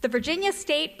 the Virginia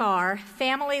State Bar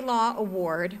Family Law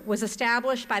Award was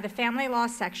established by the Family Law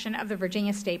section of the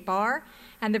Virginia State Bar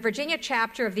and the Virginia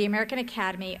chapter of the American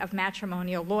Academy of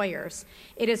Matrimonial Lawyers.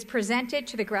 It is presented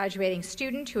to the graduating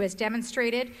student who has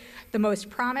demonstrated the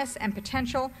most promise and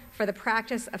potential for the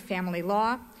practice of family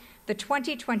law. The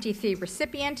 2023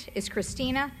 recipient is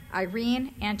Christina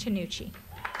Irene Antonucci.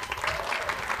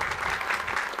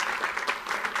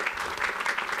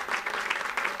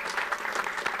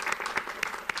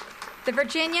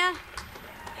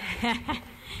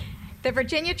 The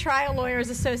Virginia Trial Lawyers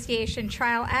Association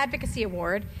Trial Advocacy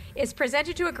Award is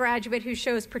presented to a graduate who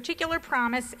shows particular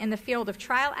promise in the field of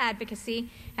trial advocacy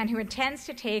and who intends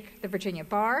to take the Virginia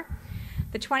Bar.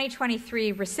 The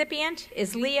 2023 recipient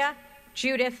is Leah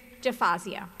Judith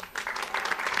DeFazio.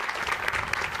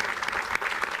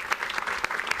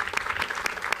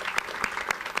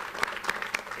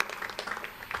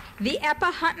 The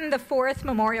Eppa Hutton IV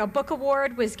Memorial Book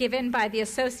Award was given by the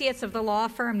associates of the law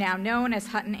firm now known as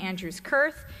Hutton Andrews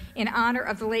Kurth in honor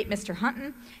of the late Mr.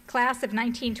 Hutton, class of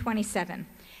 1927.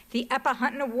 The Eppa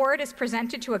Hutton Award is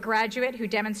presented to a graduate who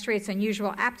demonstrates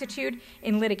unusual aptitude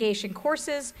in litigation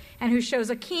courses and who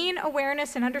shows a keen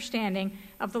awareness and understanding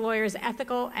of the lawyer's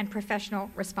ethical and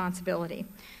professional responsibility.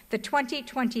 The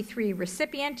 2023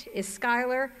 recipient is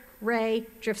Skylar Ray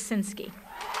Drifsinski.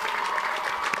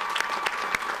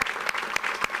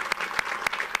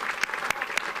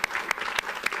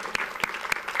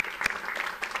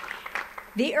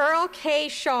 The Earl K.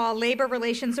 Shaw Labor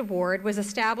Relations Award was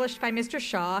established by Mr.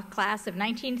 Shaw, class of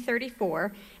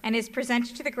 1934, and is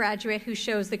presented to the graduate who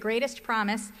shows the greatest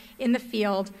promise in the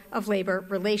field of labor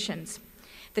relations.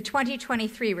 The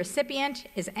 2023 recipient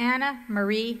is Anna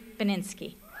Marie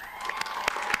Beninsky.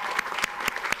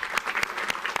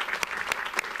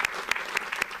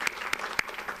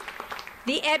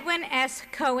 The Edwin S.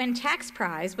 Cohen Tax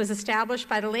Prize was established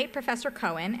by the late Professor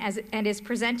Cohen and is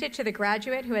presented to the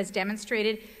graduate who has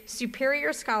demonstrated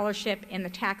superior scholarship in the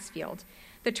tax field.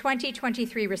 The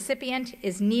 2023 recipient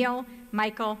is Neil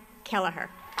Michael Kelleher.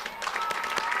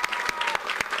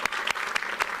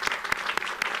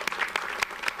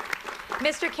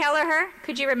 Mr. Kelleher,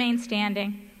 could you remain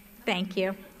standing? Thank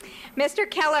you. Mr.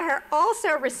 Kelleher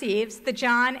also receives the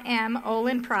John M.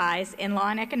 Olin Prize in Law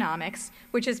and Economics,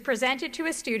 which is presented to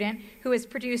a student who has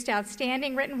produced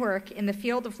outstanding written work in the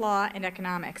field of law and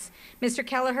economics. Mr.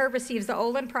 Kelleher receives the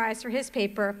Olin Prize for his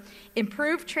paper,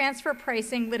 Improved Transfer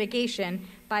Pricing Litigation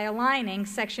by Aligning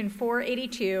Section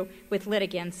 482 with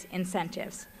Litigants'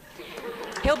 Incentives.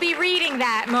 He'll be reading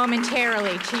that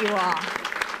momentarily to you all.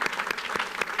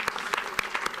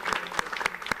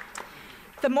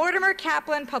 The Mortimer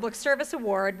Kaplan Public Service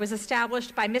Award was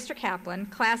established by Mr. Kaplan,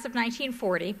 class of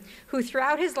 1940, who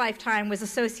throughout his lifetime was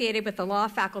associated with the law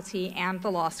faculty and the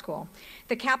law school.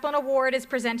 The Kaplan Award is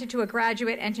presented to a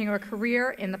graduate entering a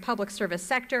career in the public service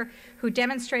sector who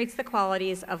demonstrates the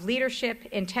qualities of leadership,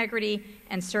 integrity,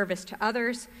 and service to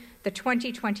others. The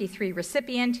 2023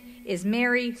 recipient is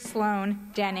Mary Sloan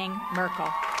Denning Merkel.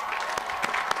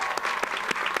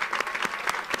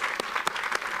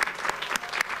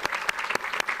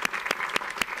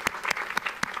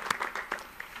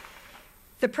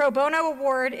 The Pro Bono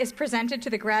Award is presented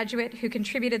to the graduate who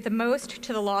contributed the most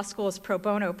to the law school's pro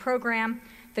bono program.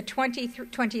 The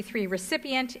 2023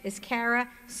 recipient is Kara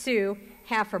Sue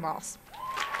Hafermals.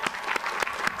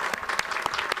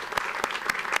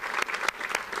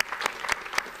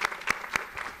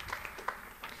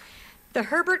 The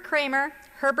Herbert Kramer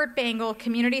Herbert Bangle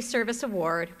Community Service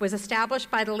Award was established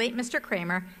by the late Mr.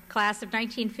 Kramer, class of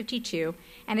 1952,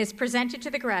 and is presented to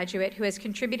the graduate who has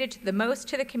contributed the most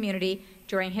to the community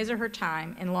during his or her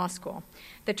time in law school.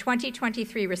 The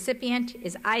 2023 recipient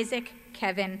is Isaac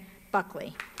Kevin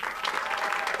Buckley.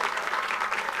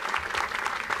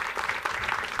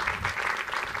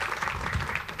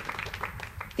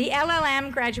 The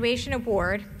LLM Graduation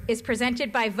Award is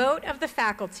presented by vote of the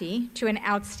faculty to an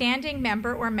outstanding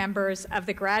member or members of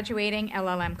the graduating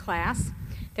LLM class.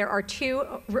 There are two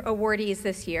awardees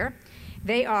this year.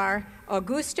 They are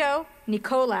Augusto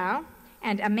Nicolau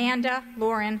and Amanda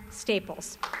Lauren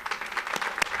Staples.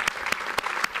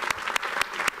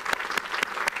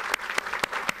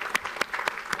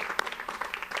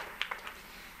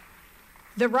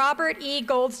 The Robert E.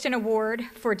 Goldston Award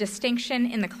for Distinction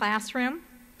in the Classroom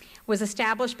was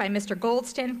established by Mr.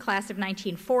 Goldston, class of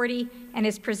 1940, and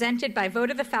is presented by vote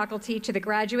of the faculty to the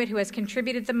graduate who has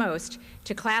contributed the most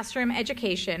to classroom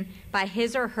education by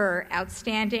his or her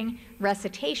outstanding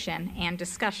recitation and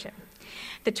discussion.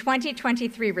 The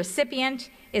 2023 recipient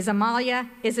is Amalia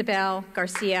Isabel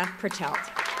Garcia Pertelt.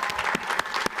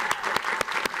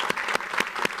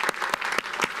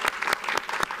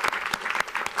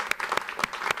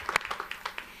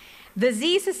 The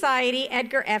Z Society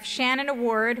Edgar F. Shannon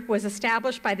Award was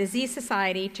established by the Z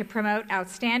Society to promote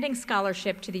outstanding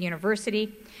scholarship to the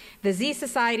university. The Z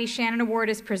Society Shannon Award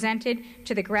is presented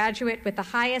to the graduate with the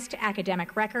highest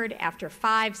academic record after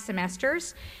 5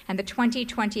 semesters, and the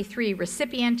 2023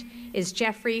 recipient is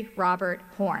Jeffrey Robert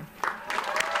Horn.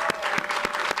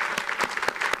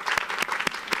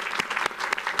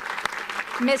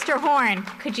 Mr. Horn,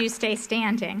 could you stay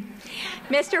standing?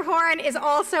 Mr. Horn is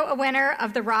also a winner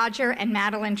of the Roger and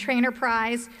Madeline Traynor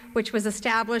Prize, which was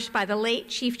established by the late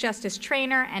Chief Justice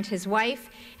Traynor and his wife,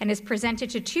 and is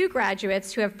presented to 2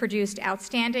 graduates who have produced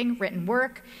outstanding written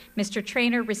work. Mr.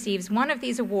 Traynor receives one of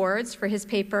these awards for his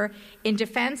paper, In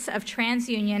Defense of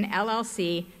TransUnion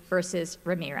LLC versus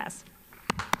Ramirez.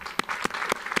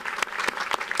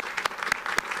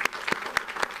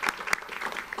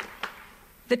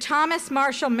 The Thomas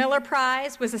Marshall Miller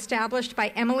Prize was established by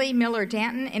Emily Miller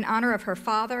Danton in honor of her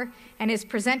father and is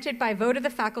presented by vote of the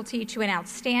faculty to an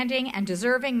outstanding and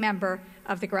deserving member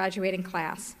of the graduating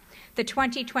class. The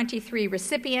 2023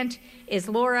 recipient is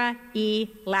Laura E.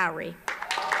 Lowry.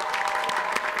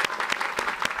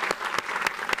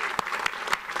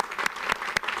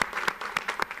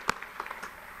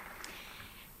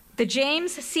 The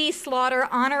James C. Slaughter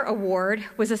Honor Award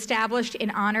was established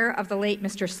in honor of the late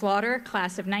Mr. Slaughter,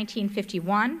 class of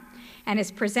 1951, and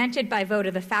is presented by vote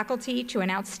of the faculty to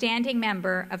an outstanding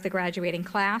member of the graduating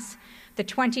class. The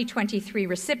 2023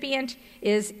 recipient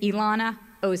is Ilana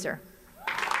Ozer.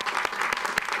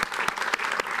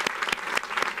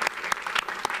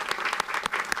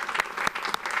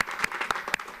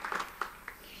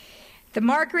 The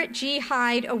Margaret G.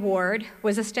 Hyde Award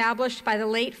was established by the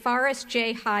late Forrest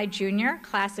J. Hyde, Jr.,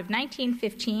 class of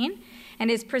 1915, and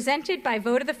is presented by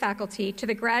vote of the faculty to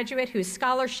the graduate whose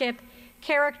scholarship,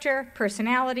 character,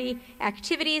 personality,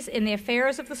 activities in the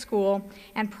affairs of the school,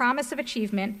 and promise of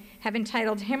achievement have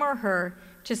entitled him or her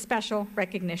to special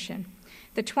recognition.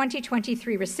 The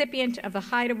 2023 recipient of the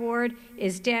Hyde Award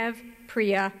is Dev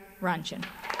Priya Ranjan.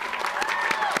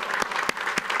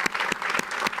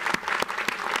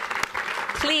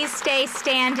 Please stay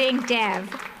standing,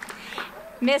 Dev.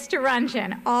 Mr.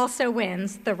 Ranjan also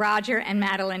wins the Roger and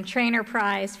Madeline Traynor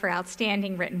Prize for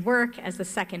Outstanding Written Work as the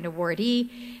second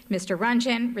awardee. Mr.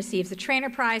 Ranjan receives the Traynor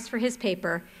Prize for his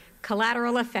paper,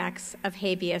 Collateral Effects of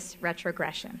Habeas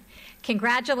Retrogression.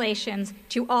 Congratulations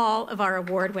to all of our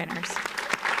award winners.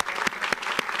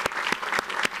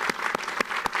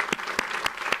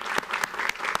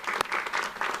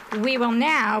 We will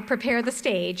now prepare the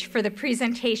stage for the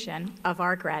presentation of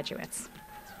our graduates.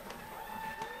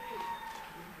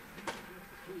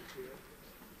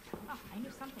 Oh, I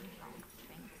knew something was wrong.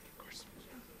 Of course.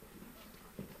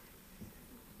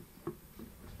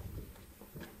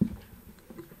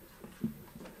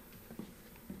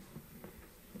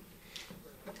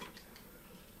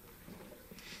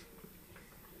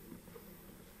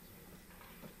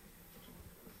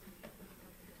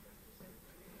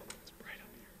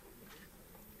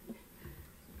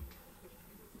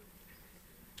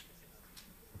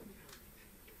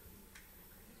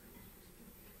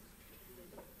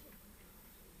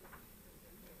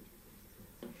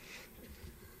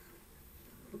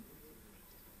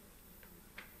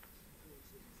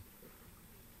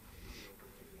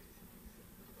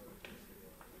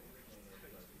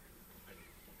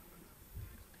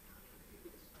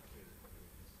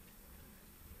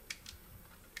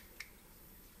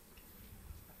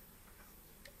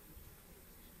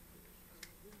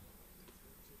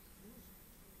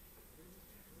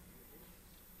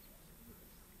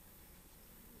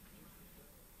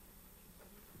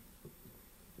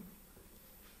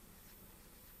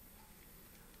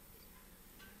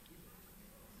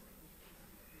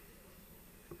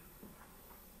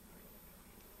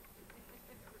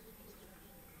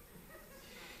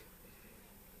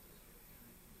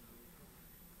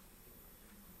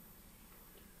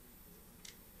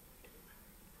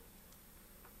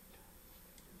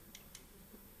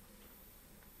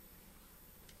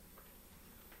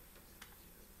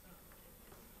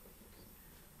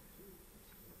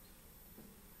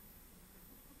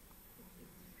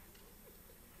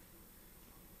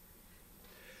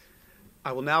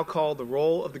 I will now call the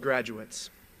roll of the graduates.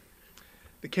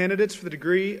 The candidates for the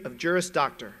degree of Juris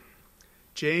Doctor: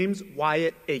 James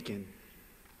Wyatt Aiken.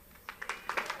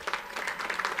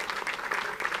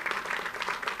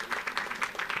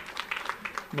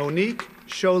 Monique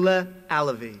Shola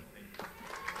Alavi.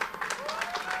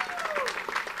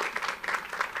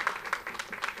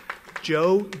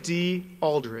 Joe D.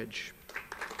 Aldridge.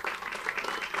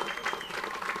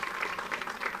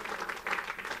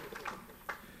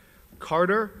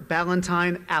 Carter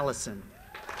Ballantyne Allison.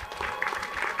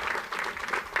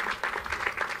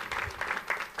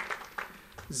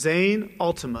 Zane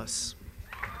Altimus.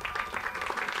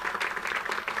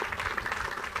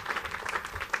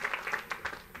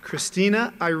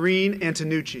 Christina Irene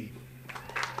Antonucci.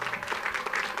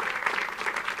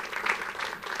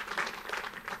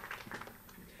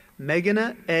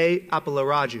 Meghana A.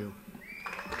 Appalaraju.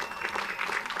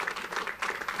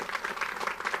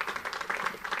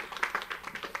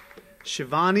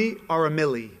 Shivani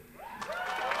Aramili.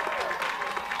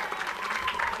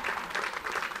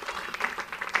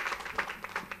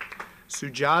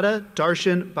 Sujata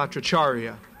Darshan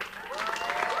Bhattacharya.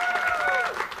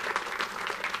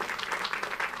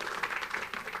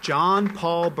 John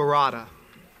Paul Barata.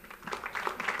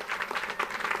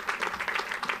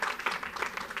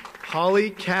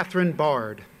 Holly Catherine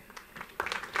Bard.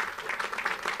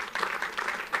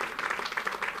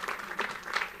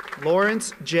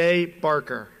 Lawrence J.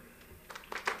 Barker.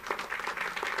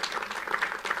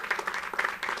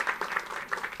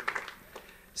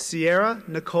 Sierra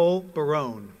Nicole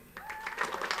Barone.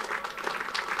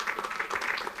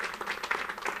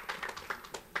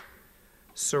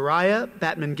 Soraya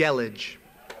Batman-Gelage.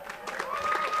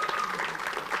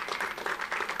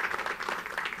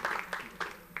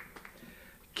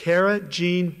 Kara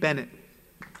Jean Bennett.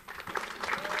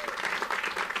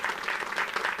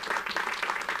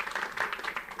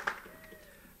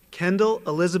 Kendall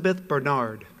Elizabeth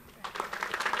Bernard.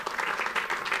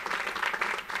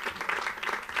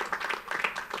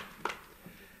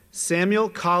 Samuel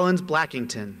Collins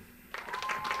Blackington.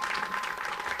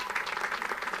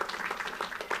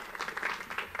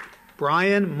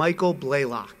 Brian Michael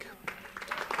Blaylock.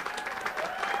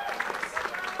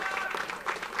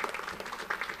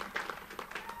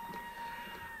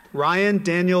 Ryan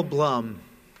Daniel Blum.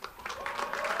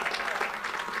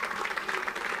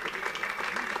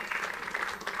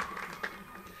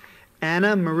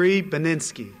 Anna Marie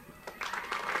Beninsky.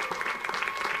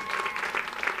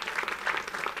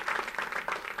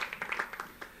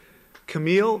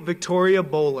 Camille Victoria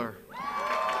Bowler.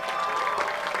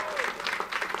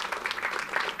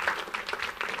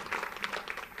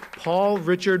 Paul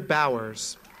Richard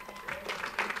Bowers.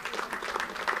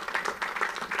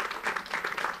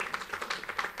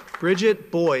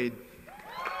 Bridget Boyd.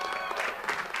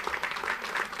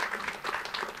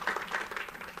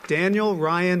 Daniel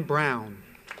Ryan Brown.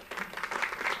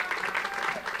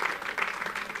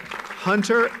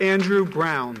 Hunter Andrew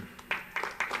Brown.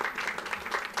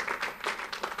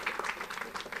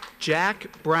 Jack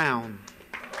Brown.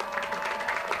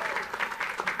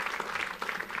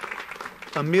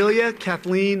 Amelia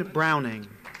Kathleen Browning.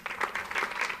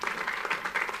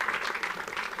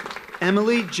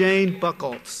 Emily Jane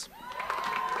Buckholtz.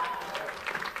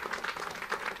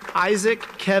 Isaac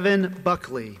Kevin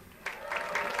Buckley.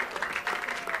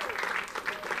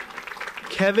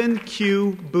 Kevin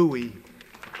Q. Bowie.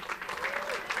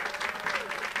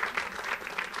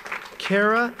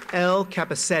 Kara L.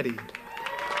 Capacetti.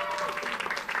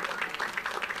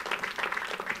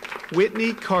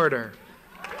 Whitney Carter.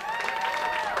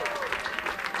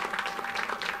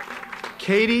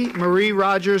 Katie Marie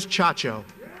Rogers Chacho.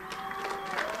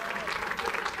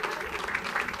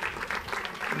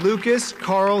 Lucas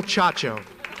Carl Chacho.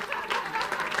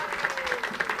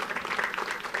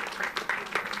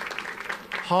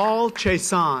 Hall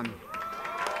Chason.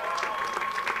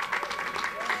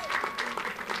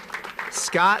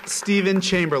 Scott Stephen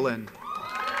Chamberlain.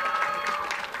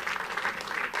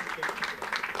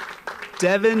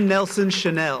 Devin Nelson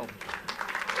Chanel.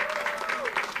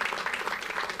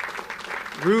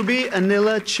 Ruby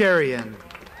Anila Cherian.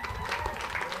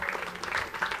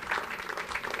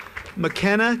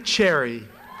 McKenna Cherry.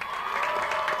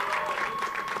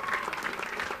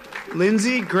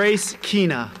 Lindsay Grace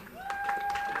Keena.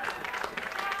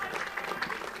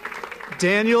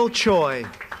 Daniel Choi.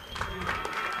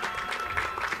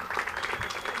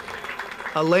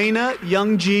 Elena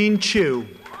Youngjean Chu.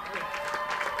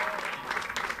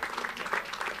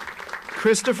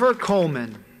 Christopher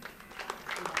Coleman.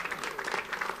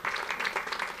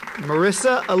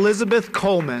 Marissa Elizabeth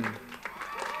Coleman.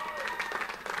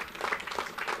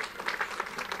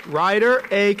 Ryder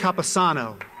A.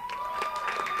 Capasano.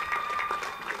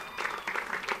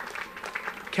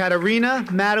 Katarina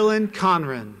Madeline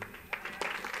Conran.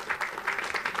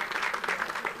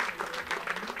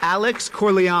 Alex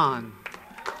Corleone.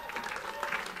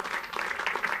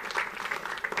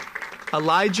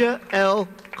 Elijah L.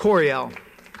 Coriel.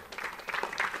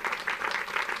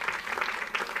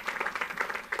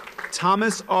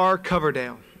 Thomas R.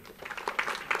 Coverdale.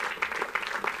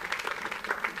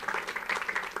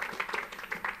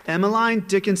 Emmeline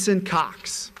Dickinson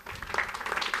Cox.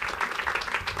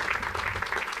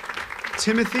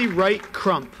 Timothy Wright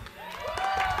Crump.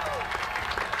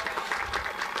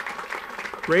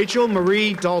 Rachel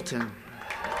Marie Dalton.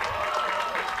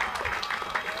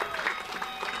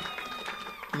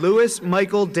 Louis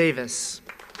Michael Davis.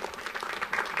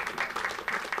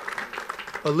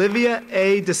 Olivia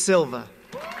A. De Silva.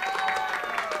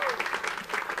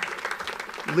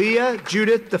 Leah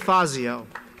Judith DeFazio.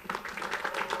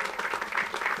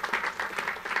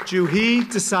 Juhi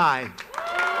Desai.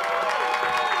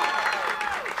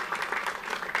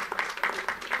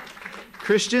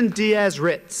 Christian Diaz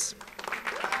Ritz.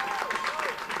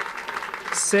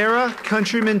 Sarah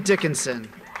Countryman Dickinson.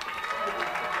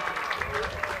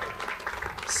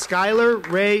 Skylar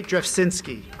Ray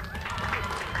Drefsinski.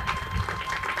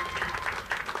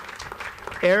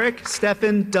 Eric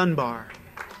Stephen Dunbar.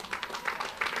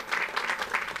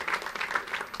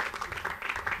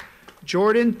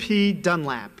 Jordan P.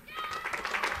 Dunlap.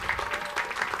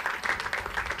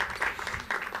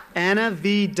 Anna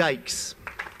V. Dykes.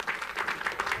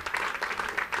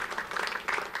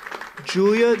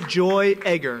 Julia Joy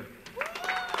Egger.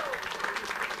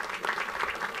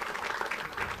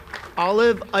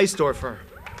 Olive Eisdorfer.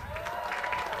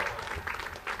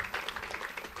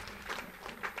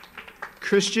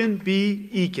 Christian B.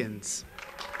 Eakins.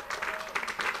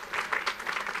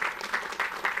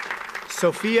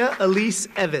 Sophia Elise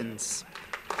Evans.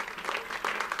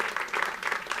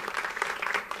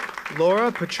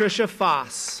 Laura Patricia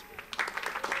Foss.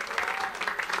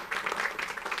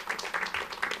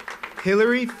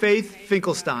 Hillary Faith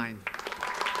Finkelstein.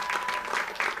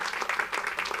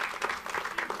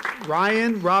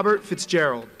 Ryan Robert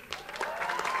Fitzgerald.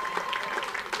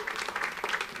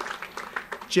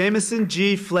 Jameson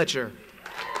G. Fletcher.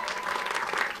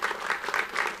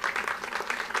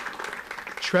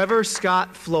 Trevor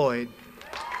Scott Floyd.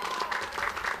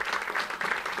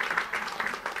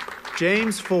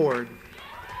 James Ford.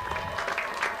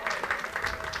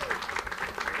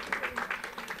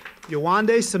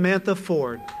 Yawande Samantha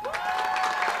Ford.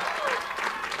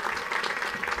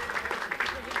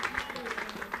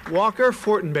 Walker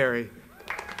Fortenberry.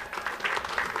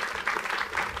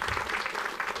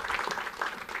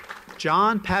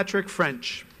 John Patrick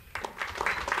French.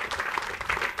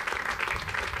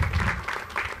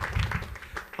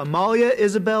 Amalia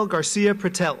Isabel Garcia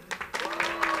Pretel.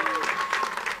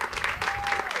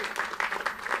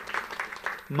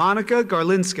 Monica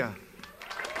Garlinska.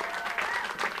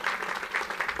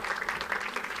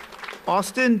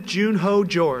 Austin Junho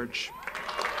George.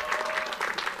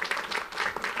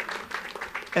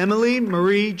 Emily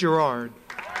Marie Gerard.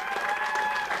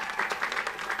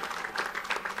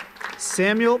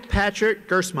 Samuel Patrick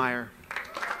Gersmeyer.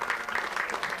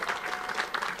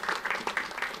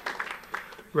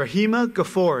 Rahima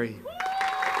Ghaffori.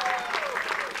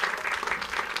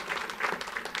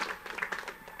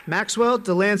 Maxwell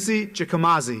Delancey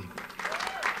Giacomazzi.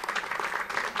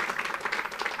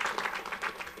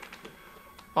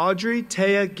 Audrey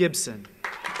Taya Gibson.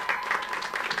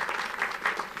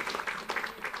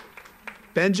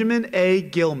 Benjamin A.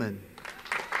 Gilman.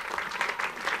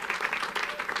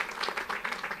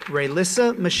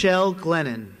 Raylissa Michelle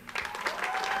Glennon.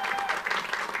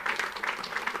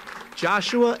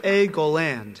 Joshua A.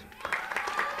 Goland.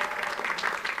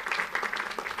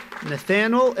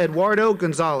 Nathaniel Eduardo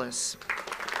Gonzalez.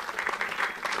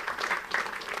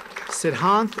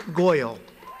 Siddhanth Goyal.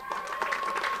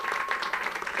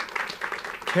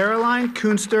 Caroline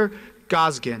Kunster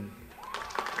Gosgin.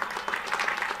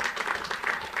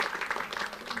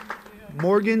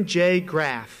 Morgan J.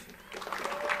 Graff.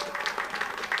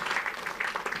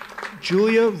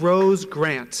 Julia Rose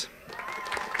Grant.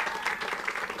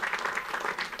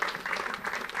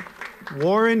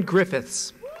 Warren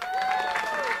Griffiths.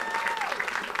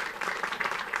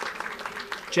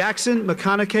 Jackson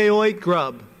McConaughey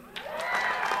Grubb.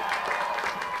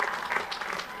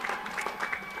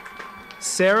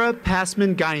 Sarah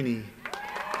Passman Guiney.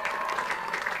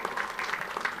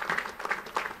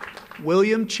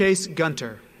 William Chase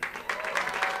Gunter.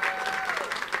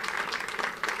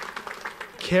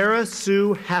 Kara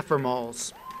Sue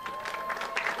Haffermalls.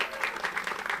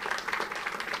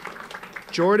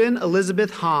 Jordan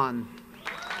Elizabeth Hahn.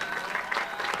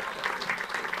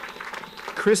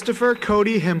 Christopher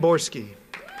Cody Hamborski.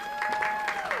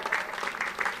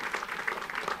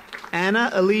 Anna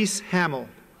Elise Hamill.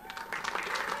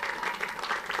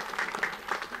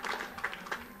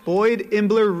 Boyd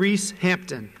Imbler Reese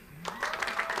Hampton.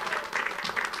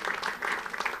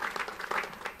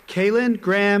 Kaylin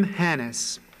Graham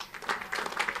Hannes.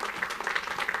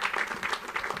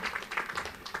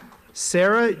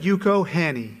 Sarah Yuko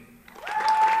Haney.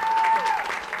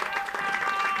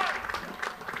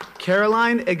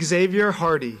 Caroline Xavier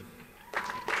Hardy.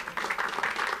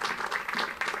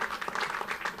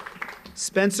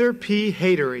 Spencer P.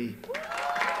 Hadery.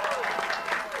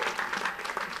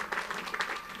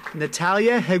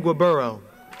 Natalia Heguaburo.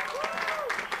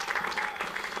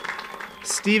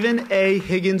 Stephen A.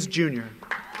 Higgins, Jr.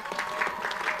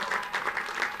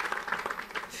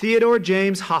 Theodore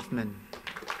James Hoffman.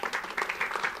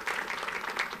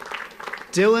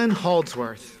 Dylan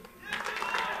Haldsworth.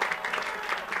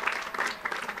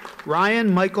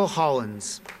 Ryan Michael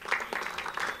Hollins.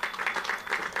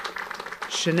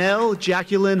 Chanel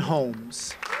Jacqueline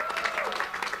Holmes.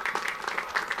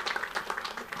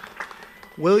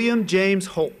 William James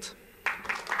Holt.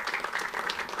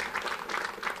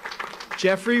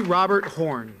 Jeffrey Robert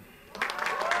Horn.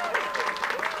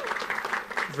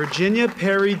 Virginia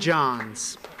Perry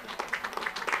Johns.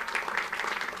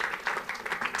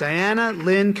 Diana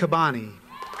Lynn Cabani.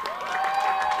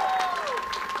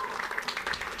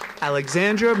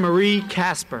 Alexandra Marie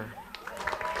Casper.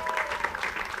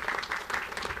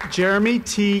 Jeremy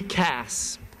T.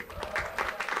 Cass.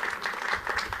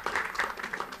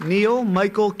 Neil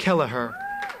Michael Kelleher.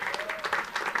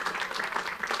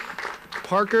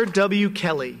 Parker W.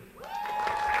 Kelly.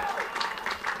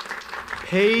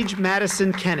 Paige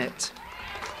Madison Kennett.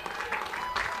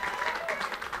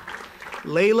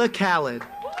 Layla Khaled.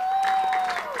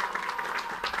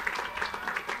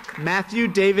 Matthew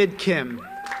David Kim.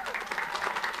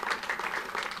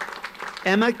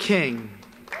 Emma King.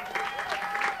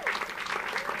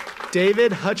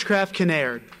 David Hutchcraft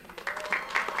Kinnaird.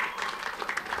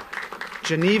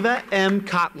 Geneva M.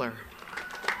 Kotler.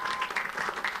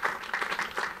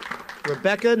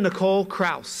 Rebecca Nicole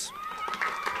Kraus.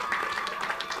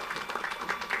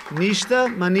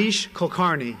 Nishta Manish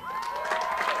Kulkarni.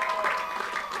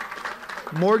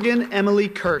 Morgan Emily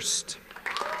Kirst.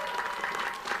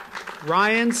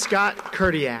 Ryan Scott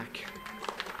Kurdiak.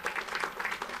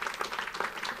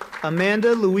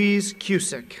 Amanda Louise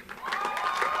Cusick.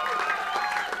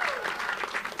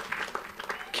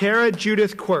 Kara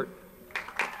Judith Quirt.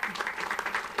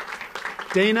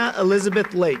 Dana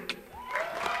Elizabeth Lake.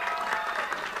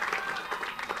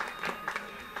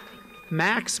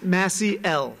 Max Massey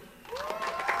L.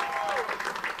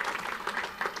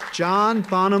 John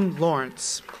Bonham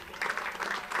Lawrence.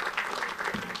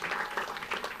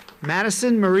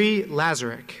 Madison Marie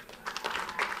Lazarick.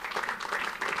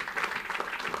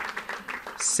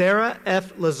 Sarah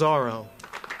F. Lazaro.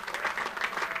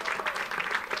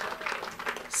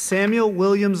 Samuel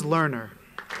Williams Lerner.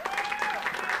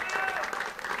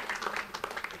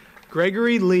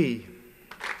 Gregory Lee.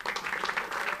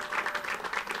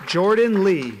 Jordan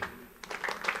Lee.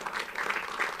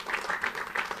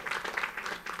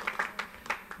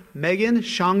 Megan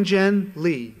Shangjen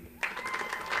Lee.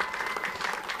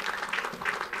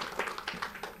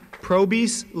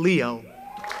 Probis Leo.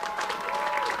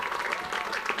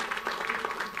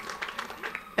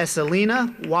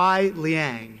 Esselina Y.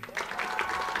 Liang.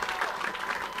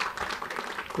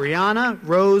 Brianna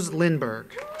Rose Lindberg.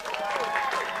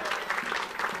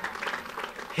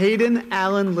 Hayden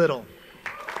Allen Little.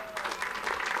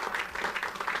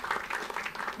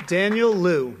 Daniel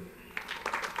Liu.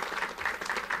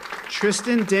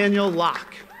 Tristan Daniel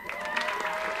Locke.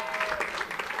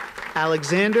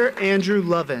 Alexander Andrew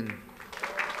Lovin.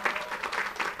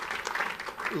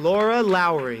 Laura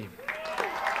Lowry.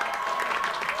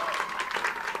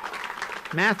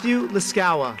 Matthew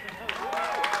Liskawa.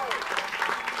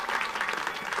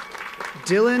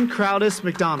 Dylan Crowdis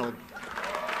McDonald.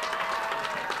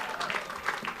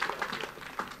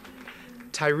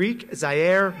 Tyreek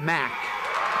Zaire Mack.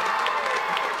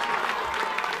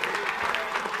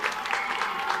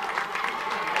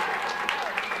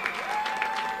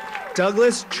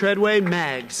 Douglas Treadway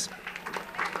Maggs.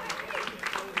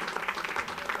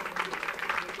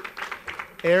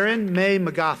 Erin May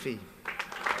McGoffey.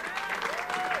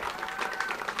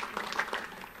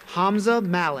 Hamza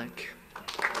Malik.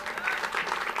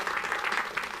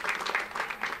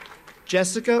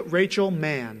 Jessica Rachel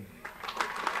Mann.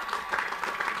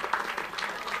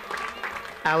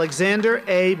 Alexander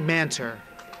A. Manter.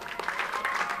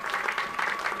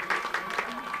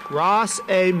 Ross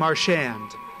A.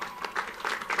 Marchand.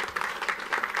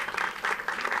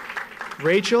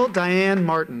 Rachel Diane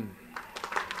Martin.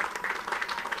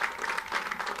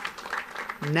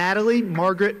 Natalie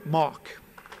Margaret Mock.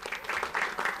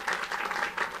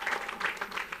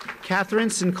 Catherine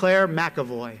Sinclair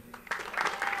McAvoy.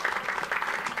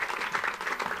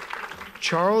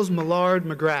 Charles Millard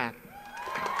McGrath.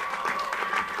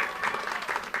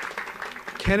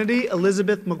 Kennedy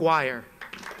Elizabeth McGuire.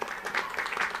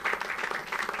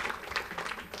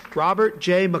 Robert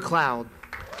J. McLeod.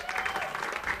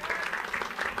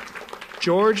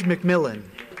 George McMillan.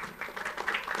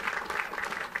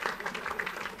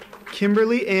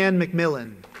 Kimberly Ann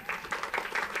McMillan.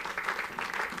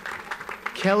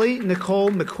 Kelly Nicole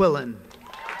McQuillan.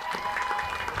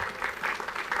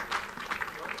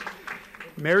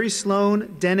 Mary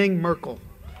Sloan Denning Merkel.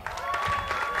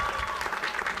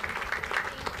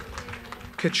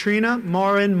 Katrina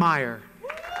Marin Meyer.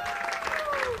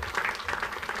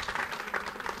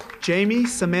 Jamie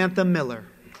Samantha Miller.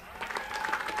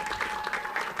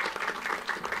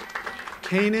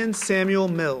 Kanan Samuel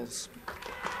Mills.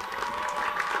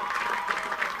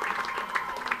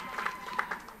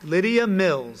 Lydia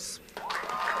Mills.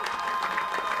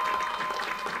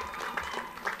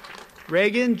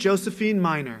 Reagan Josephine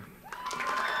Miner.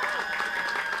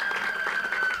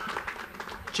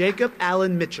 Jacob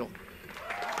Allen Mitchell.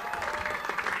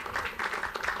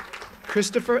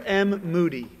 Christopher M.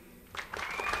 Moody.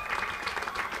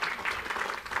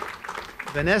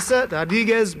 Vanessa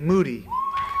Rodriguez Moody.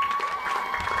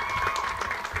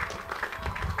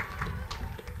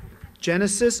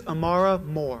 Genesis Amara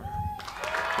Moore.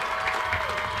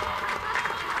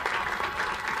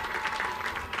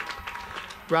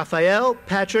 Raphael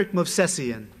Patrick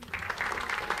Movsesian.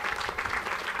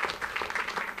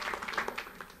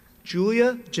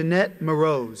 Julia Jeanette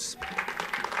Morose.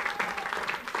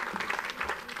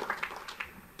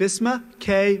 Bisma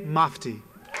K. Mofty.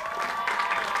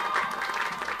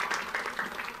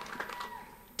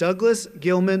 Douglas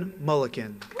Gilman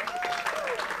Mulligan.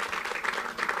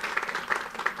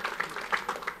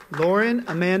 Lauren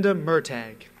Amanda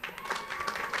Murtagh.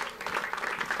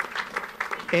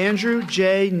 Andrew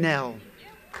J. Nell.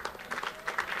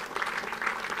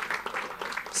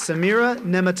 Samira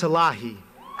Nematalahi.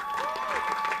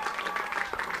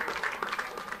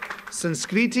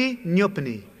 Sanskriti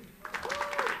Nyopani.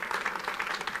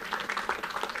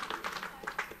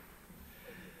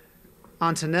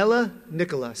 Antonella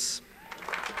Nicholas.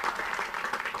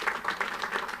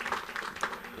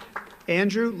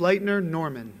 Andrew Leitner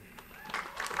Norman.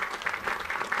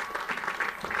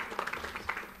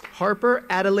 Harper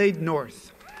Adelaide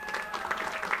North.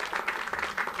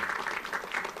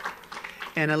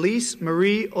 Annalise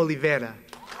Marie Oliveira.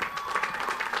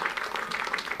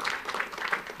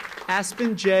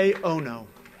 Aspen J. Ono.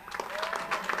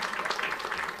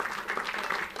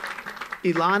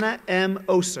 Ilana M.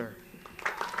 Oser.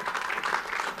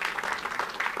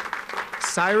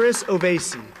 Cyrus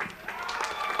Ovesi.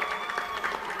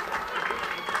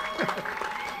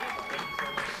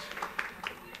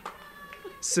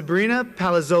 Sabrina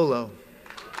Palazzolo.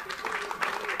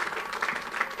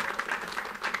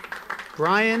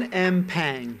 Brian M.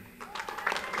 Pang.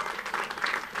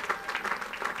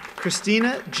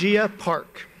 Christina Gia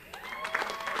Park.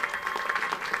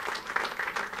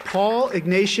 Paul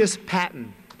Ignatius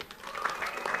Patton.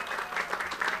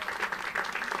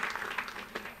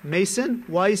 Mason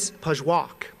Weiss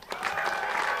Pajwak.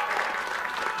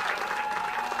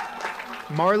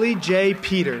 Marley J.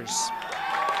 Peters.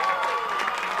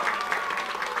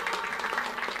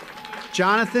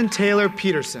 Jonathan Taylor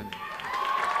Peterson.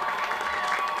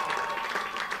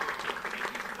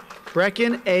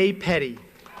 Brecken A. Petty.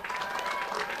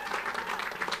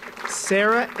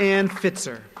 Sarah Ann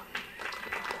Fitzer.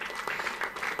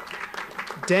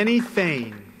 Denny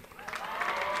Fain.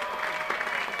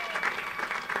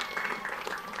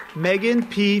 Megan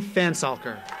P.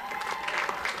 Fansalker.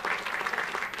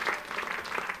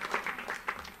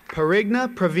 Parigna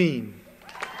Praveen.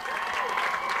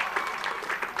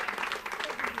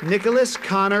 Nicholas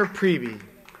Connor Preby.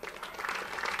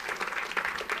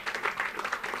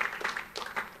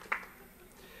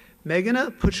 Meghana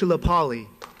Puchilapalli.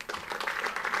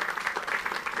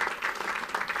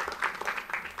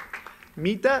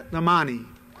 Mita Namani.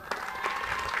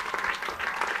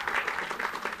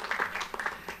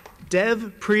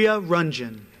 Dev Priya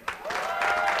Ranjan.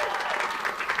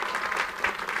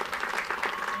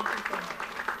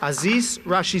 Aziz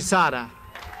Rashizada.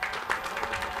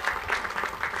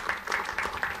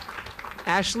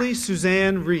 Ashley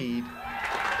Suzanne Reed.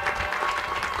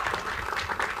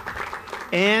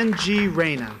 Ann G.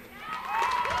 Reyna.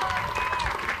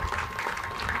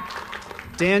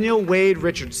 Daniel Wade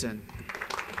Richardson.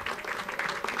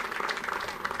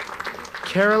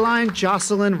 Caroline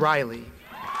Jocelyn Riley.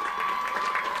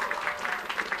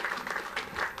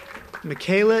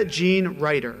 Michaela Jean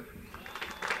Reiter.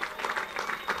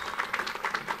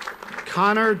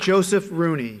 Connor Joseph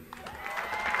Rooney.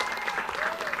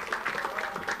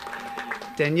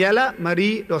 Daniela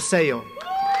Marie Rosello.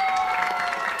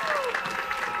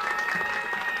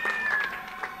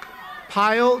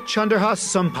 Payal Chandraha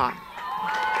Sampat.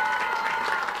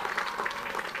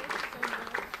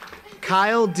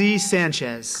 Kyle D.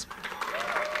 Sanchez.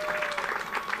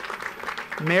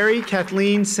 Mary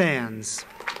Kathleen Sands.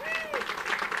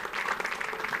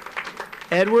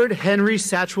 Edward Henry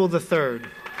Satchwell III.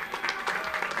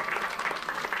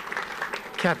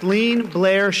 Kathleen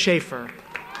Blair Schaefer.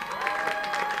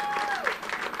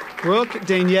 Brooke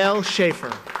Danielle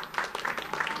Schaefer.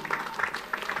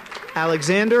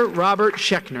 Alexander Robert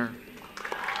Schechner.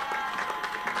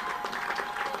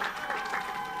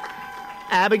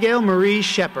 Abigail Marie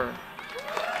Shepper.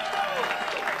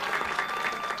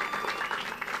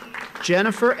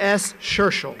 Jennifer S.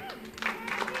 Scherschel.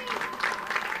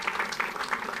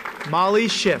 Molly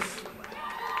Schiff.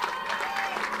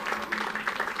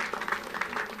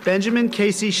 Benjamin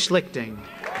Casey Schlichting.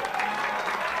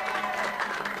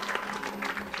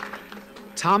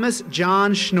 Thomas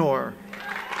John Schnorr.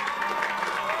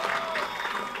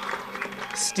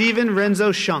 Stephen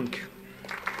Renzo Schunk.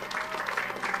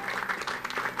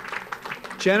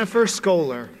 Jennifer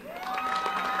Scholar.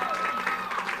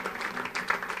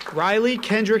 Riley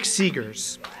Kendrick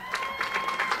Seegers.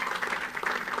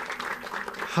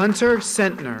 Hunter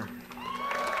Sentner.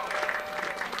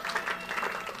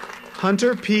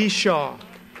 Hunter P. Shaw.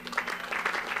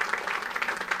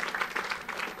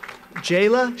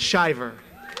 Jayla Shiver.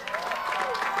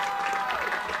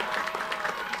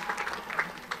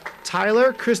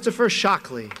 Tyler Christopher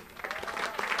Shockley.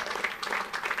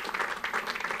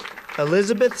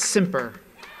 Elizabeth Simper.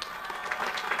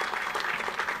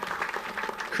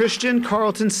 Christian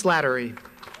Carlton Slattery.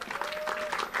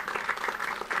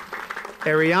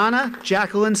 Ariana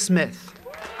Jacqueline Smith.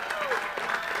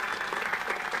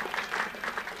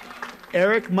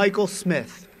 Eric Michael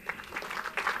Smith.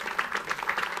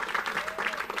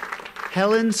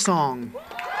 Helen Song.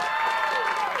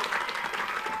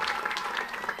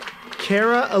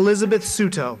 Kara Elizabeth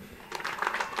Suto.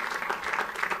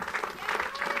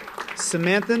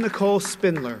 Samantha Nicole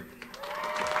Spindler.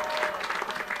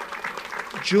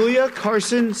 Julia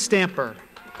Carson Stamper.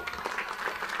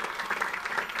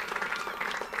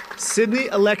 Sydney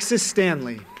Alexis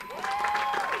Stanley.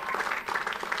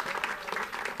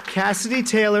 Cassidy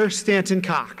Taylor Stanton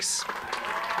Cox.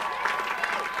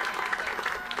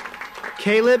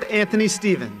 Caleb Anthony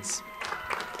Stevens.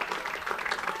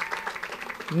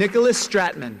 Nicholas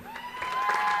Stratman.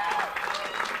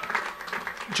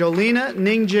 Jolena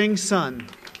Ningjing Sun.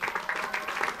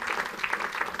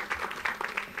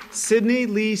 Sydney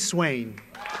Lee Swain.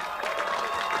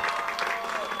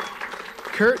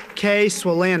 Kurt K.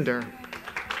 Swalander.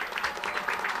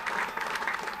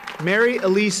 Mary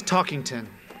Elise Talkington.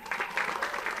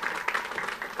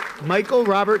 Michael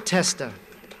Robert Testa.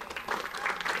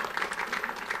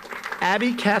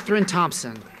 Abby Catherine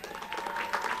Thompson.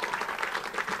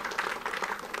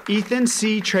 Ethan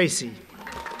C. Tracy.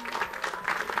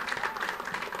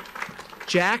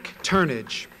 Jack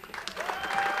Turnage.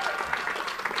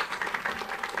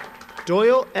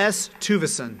 Doyle S.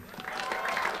 Tuvison.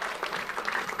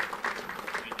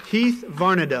 Heath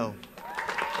Varnado.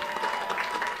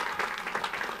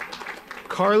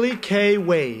 Carly K.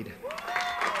 Wade.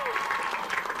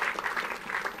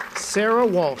 Sarah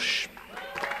Walsh.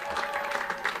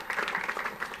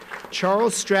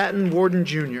 Charles Stratton Warden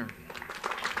Jr.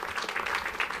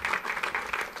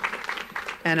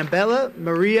 Annabella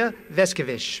Maria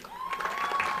Vescovich.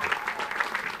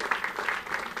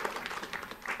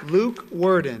 Luke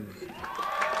Worden.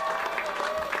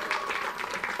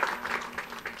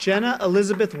 Jenna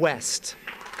Elizabeth West.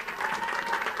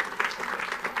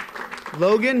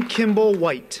 Logan Kimball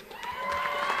White.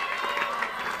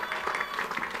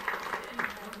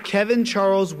 Kevin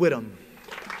Charles Whittam.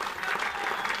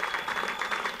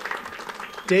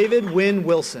 David Wynn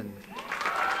Wilson.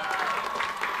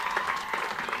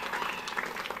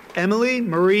 Emily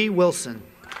Marie Wilson.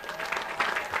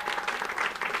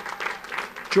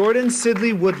 Jordan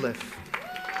Sidley Woodliff.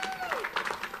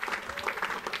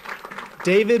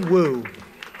 David Wu.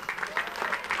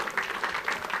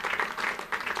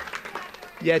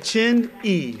 Yachin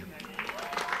E.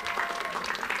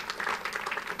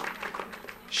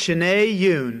 Shanae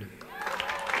Yoon.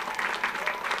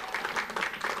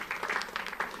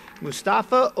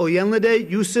 Mustafa Oyenlade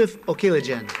Yusuf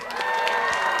Okilajen.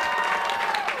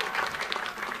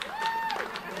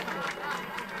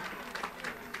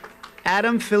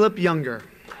 Adam Philip Younger.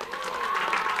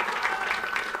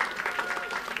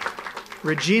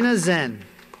 Regina Zen.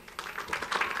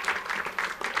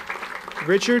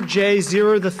 Richard J.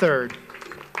 Zero III.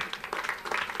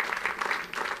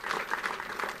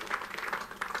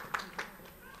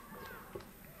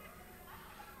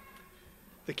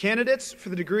 The candidates for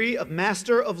the degree of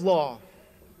Master of Law: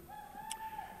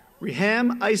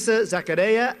 Riham Isa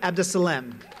Zakaria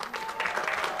Abdesalem.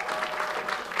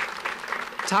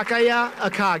 Takaya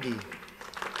Akagi.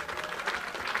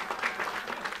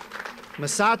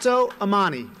 Masato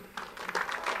Amani.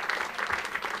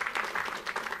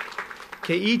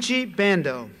 Keiichi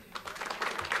Bando.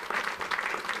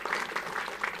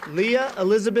 Leah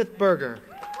Elizabeth Berger.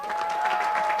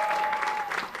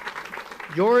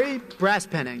 Yori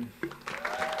Brasspenning.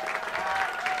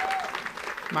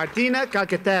 Martina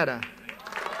Calcaterra.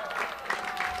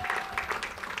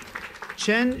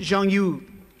 Chen Zhongyu.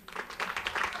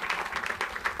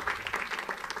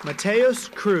 Mateus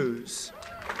Cruz.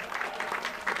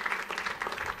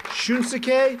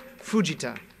 Shunsuke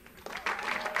Fujita.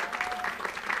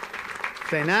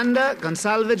 Fernanda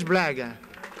Gonçalves Braga.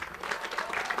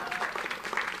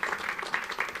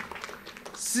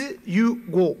 Si Yu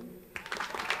Guo.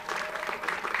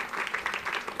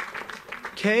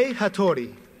 Kei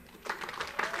Hattori.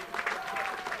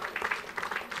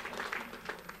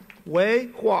 Wei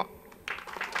Hua.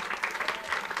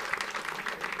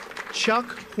 Chuck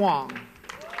Huang.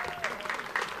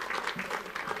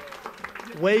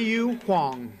 Weiyu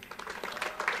Huang.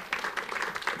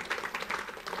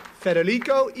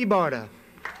 Federico Ibarra.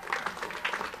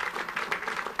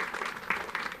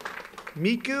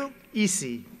 Miku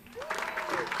Isi.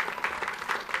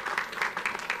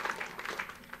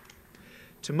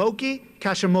 Tomoki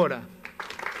Kashimura.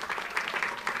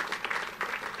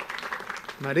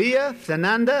 Maria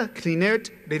Fernanda Clinert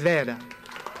Rivera.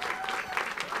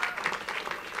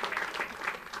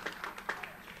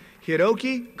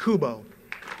 Hiroki Kubo.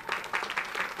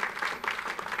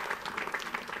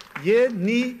 Ye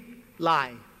Ni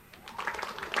Lai.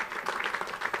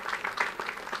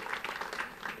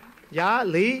 Ya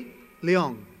Li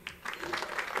Leong.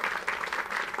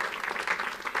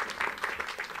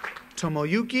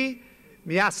 Tomoyuki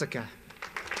Miyasaka.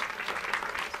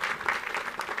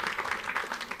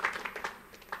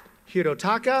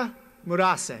 Hirotaka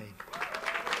Murase.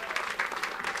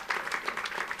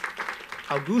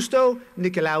 Augusto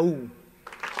Nicolaou.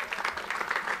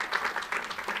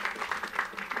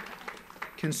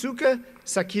 Kensuke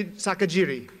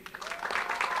Sakajiri.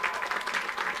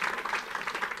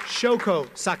 Shoko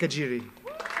Sakajiri.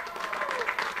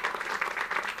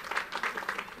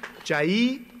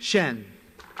 Jai Shen.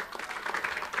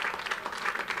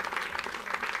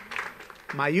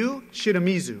 Mayu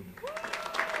Shiramizu.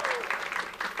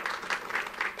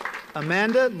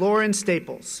 Amanda Lauren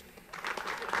Staples.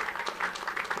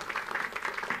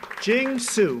 Jing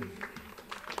Su.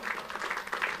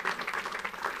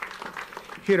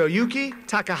 Hiroyuki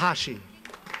Takahashi.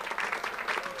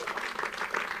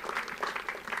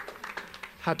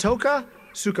 Hatoka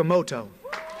Tsukamoto.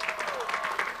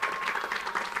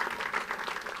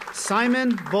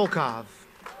 Simon Volkov.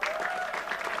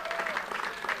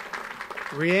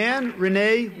 Rianne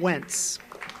Renee Wentz.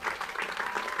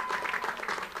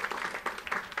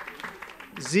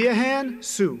 Ziahan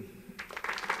Su.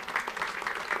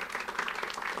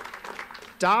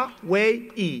 Da Wei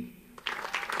Yi.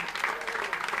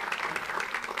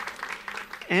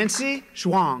 Ansi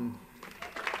Zhuang.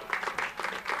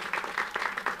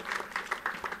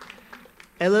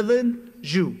 Evelyn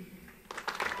Zhu.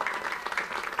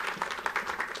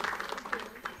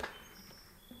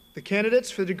 The candidates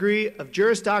for the degree of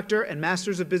Juris Doctor and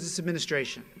Masters of Business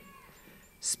Administration.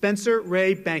 Spencer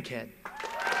Ray Bankhead.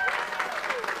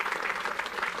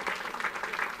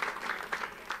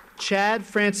 Chad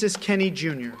Francis Kenny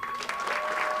Jr.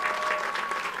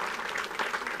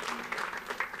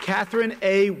 Catherine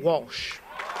A. Walsh.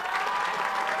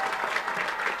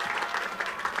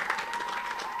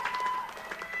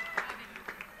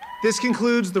 This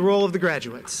concludes the roll of the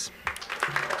graduates.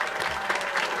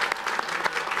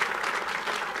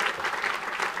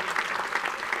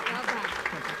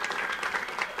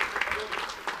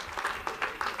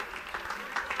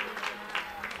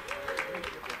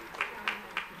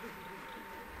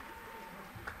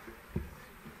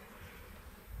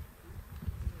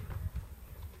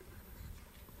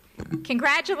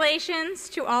 Congratulations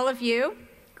to all of you,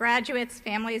 graduates,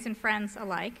 families, and friends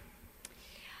alike.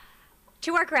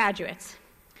 To our graduates,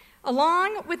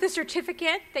 along with the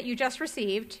certificate that you just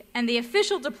received and the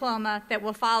official diploma that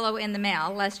will follow in the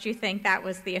mail, lest you think that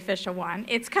was the official one,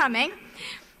 it's coming,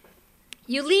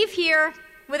 you leave here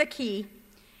with a key,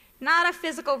 not a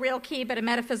physical real key, but a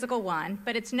metaphysical one,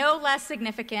 but it's no less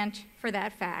significant for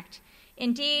that fact.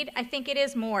 Indeed, I think it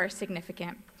is more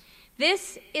significant.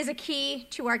 This is a key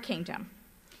to our kingdom.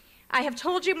 I have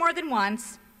told you more than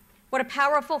once what a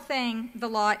powerful thing the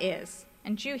law is,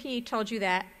 and Juhi told you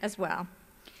that as well.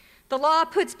 The law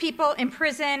puts people in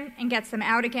prison and gets them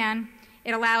out again.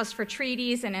 It allows for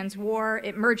treaties and ends war.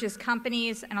 It merges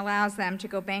companies and allows them to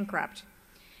go bankrupt.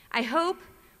 I hope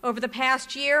over the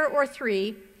past year or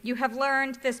 3, you have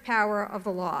learned this power of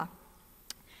the law,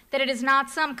 that it is not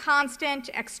some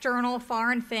constant external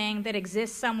foreign thing that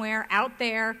exists somewhere out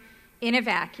there in a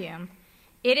vacuum.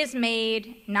 It is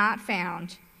made, not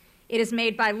found. It is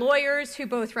made by lawyers who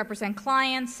both represent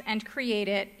clients and create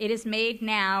it. It is made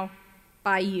now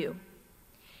by you.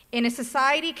 In a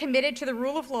society committed to the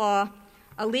rule of law,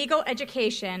 a legal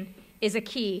education is a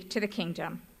key to the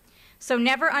kingdom. So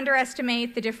never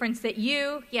underestimate the difference that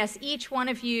you, yes, each one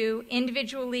of you,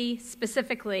 individually,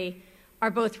 specifically, are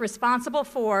both responsible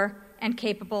for and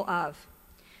capable of.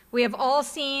 We have all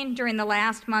seen during the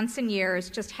last months and years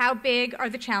just how big are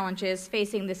the challenges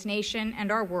facing this nation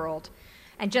and our world,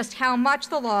 and just how much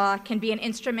the law can be an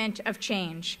instrument of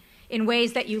change in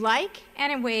ways that you like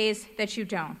and in ways that you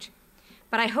don't.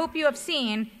 But I hope you have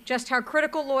seen just how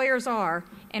critical lawyers are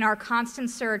in our constant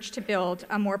search to build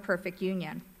a more perfect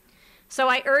union. So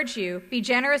I urge you, be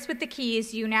generous with the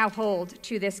keys you now hold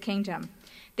to this kingdom,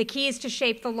 the keys to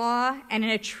shape the law, and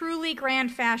in a truly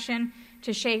grand fashion,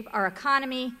 to shape our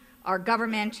economy, our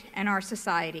government, and our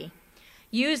society.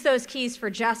 Use those keys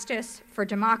for justice, for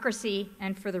democracy,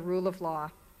 and for the rule of law.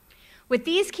 With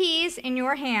these keys in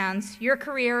your hands, your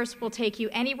careers will take you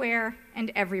anywhere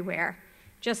and everywhere.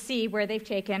 Just see where they've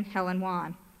taken Helen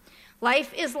Wan.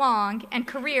 Life is long, and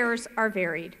careers are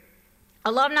varied.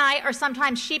 Alumni are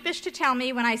sometimes sheepish to tell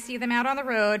me when I see them out on the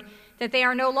road that they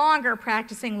are no longer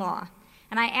practicing law.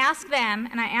 And I ask them,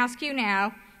 and I ask you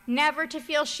now, never to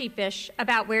feel sheepish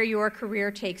about where your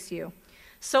career takes you,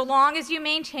 so long as you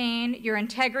maintain your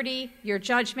integrity, your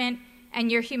judgment,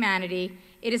 and your humanity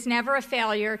it is never a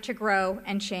failure to grow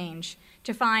and change,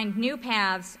 to find new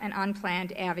paths and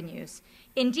unplanned avenues.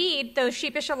 Indeed, those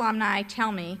sheepish alumni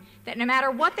tell me that no matter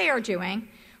what they are doing,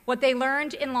 what they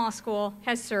learned in law school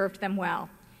has served them well.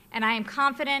 And I am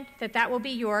confident that that will be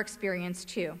your experience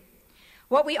too.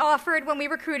 What we offered when we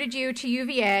recruited you to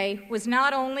UVA was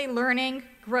not only learning,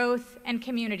 growth, and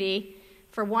community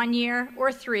for 1 year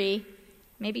or 3,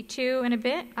 maybe 2 and a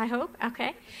bit, I hope,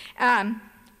 okay,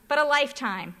 but a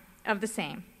lifetime of the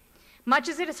same. Much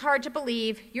as it is hard to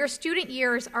believe, your student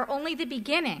years are only the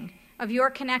beginning of your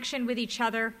connection with each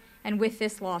other and with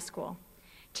this law school.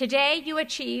 Today, you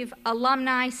achieve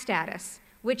alumni status,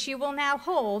 which you will now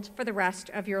hold for the rest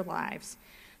of your lives.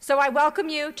 So I welcome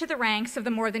you to the ranks of the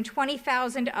more than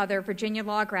 20,000 other Virginia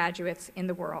Law graduates in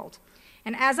the world.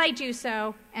 And as I do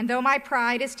so, and though my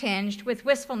pride is tinged with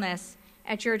wistfulness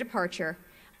at your departure,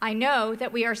 I know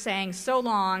that we are saying so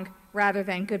long rather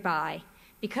than goodbye,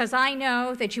 because I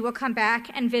know that you will come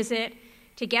back and visit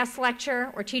to guest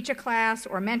lecture or teach a class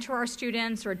or mentor our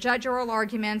students or judge oral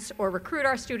arguments or recruit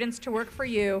our students to work for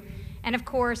you, and of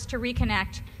course to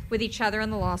reconnect with each other in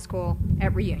the law school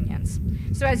at reunions.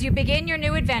 So as you begin your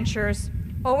new adventures,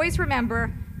 always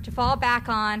remember to fall back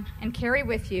on and carry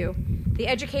with you the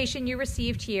education you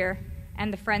received here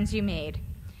and the friends you made.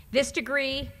 This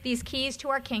degree, these keys to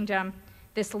our kingdom,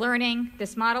 this learning,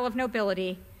 this model of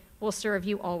nobility will serve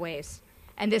you always.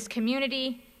 And this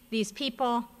community, these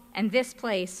people, and this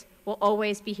place will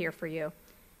always be here for you.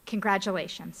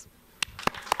 Congratulations.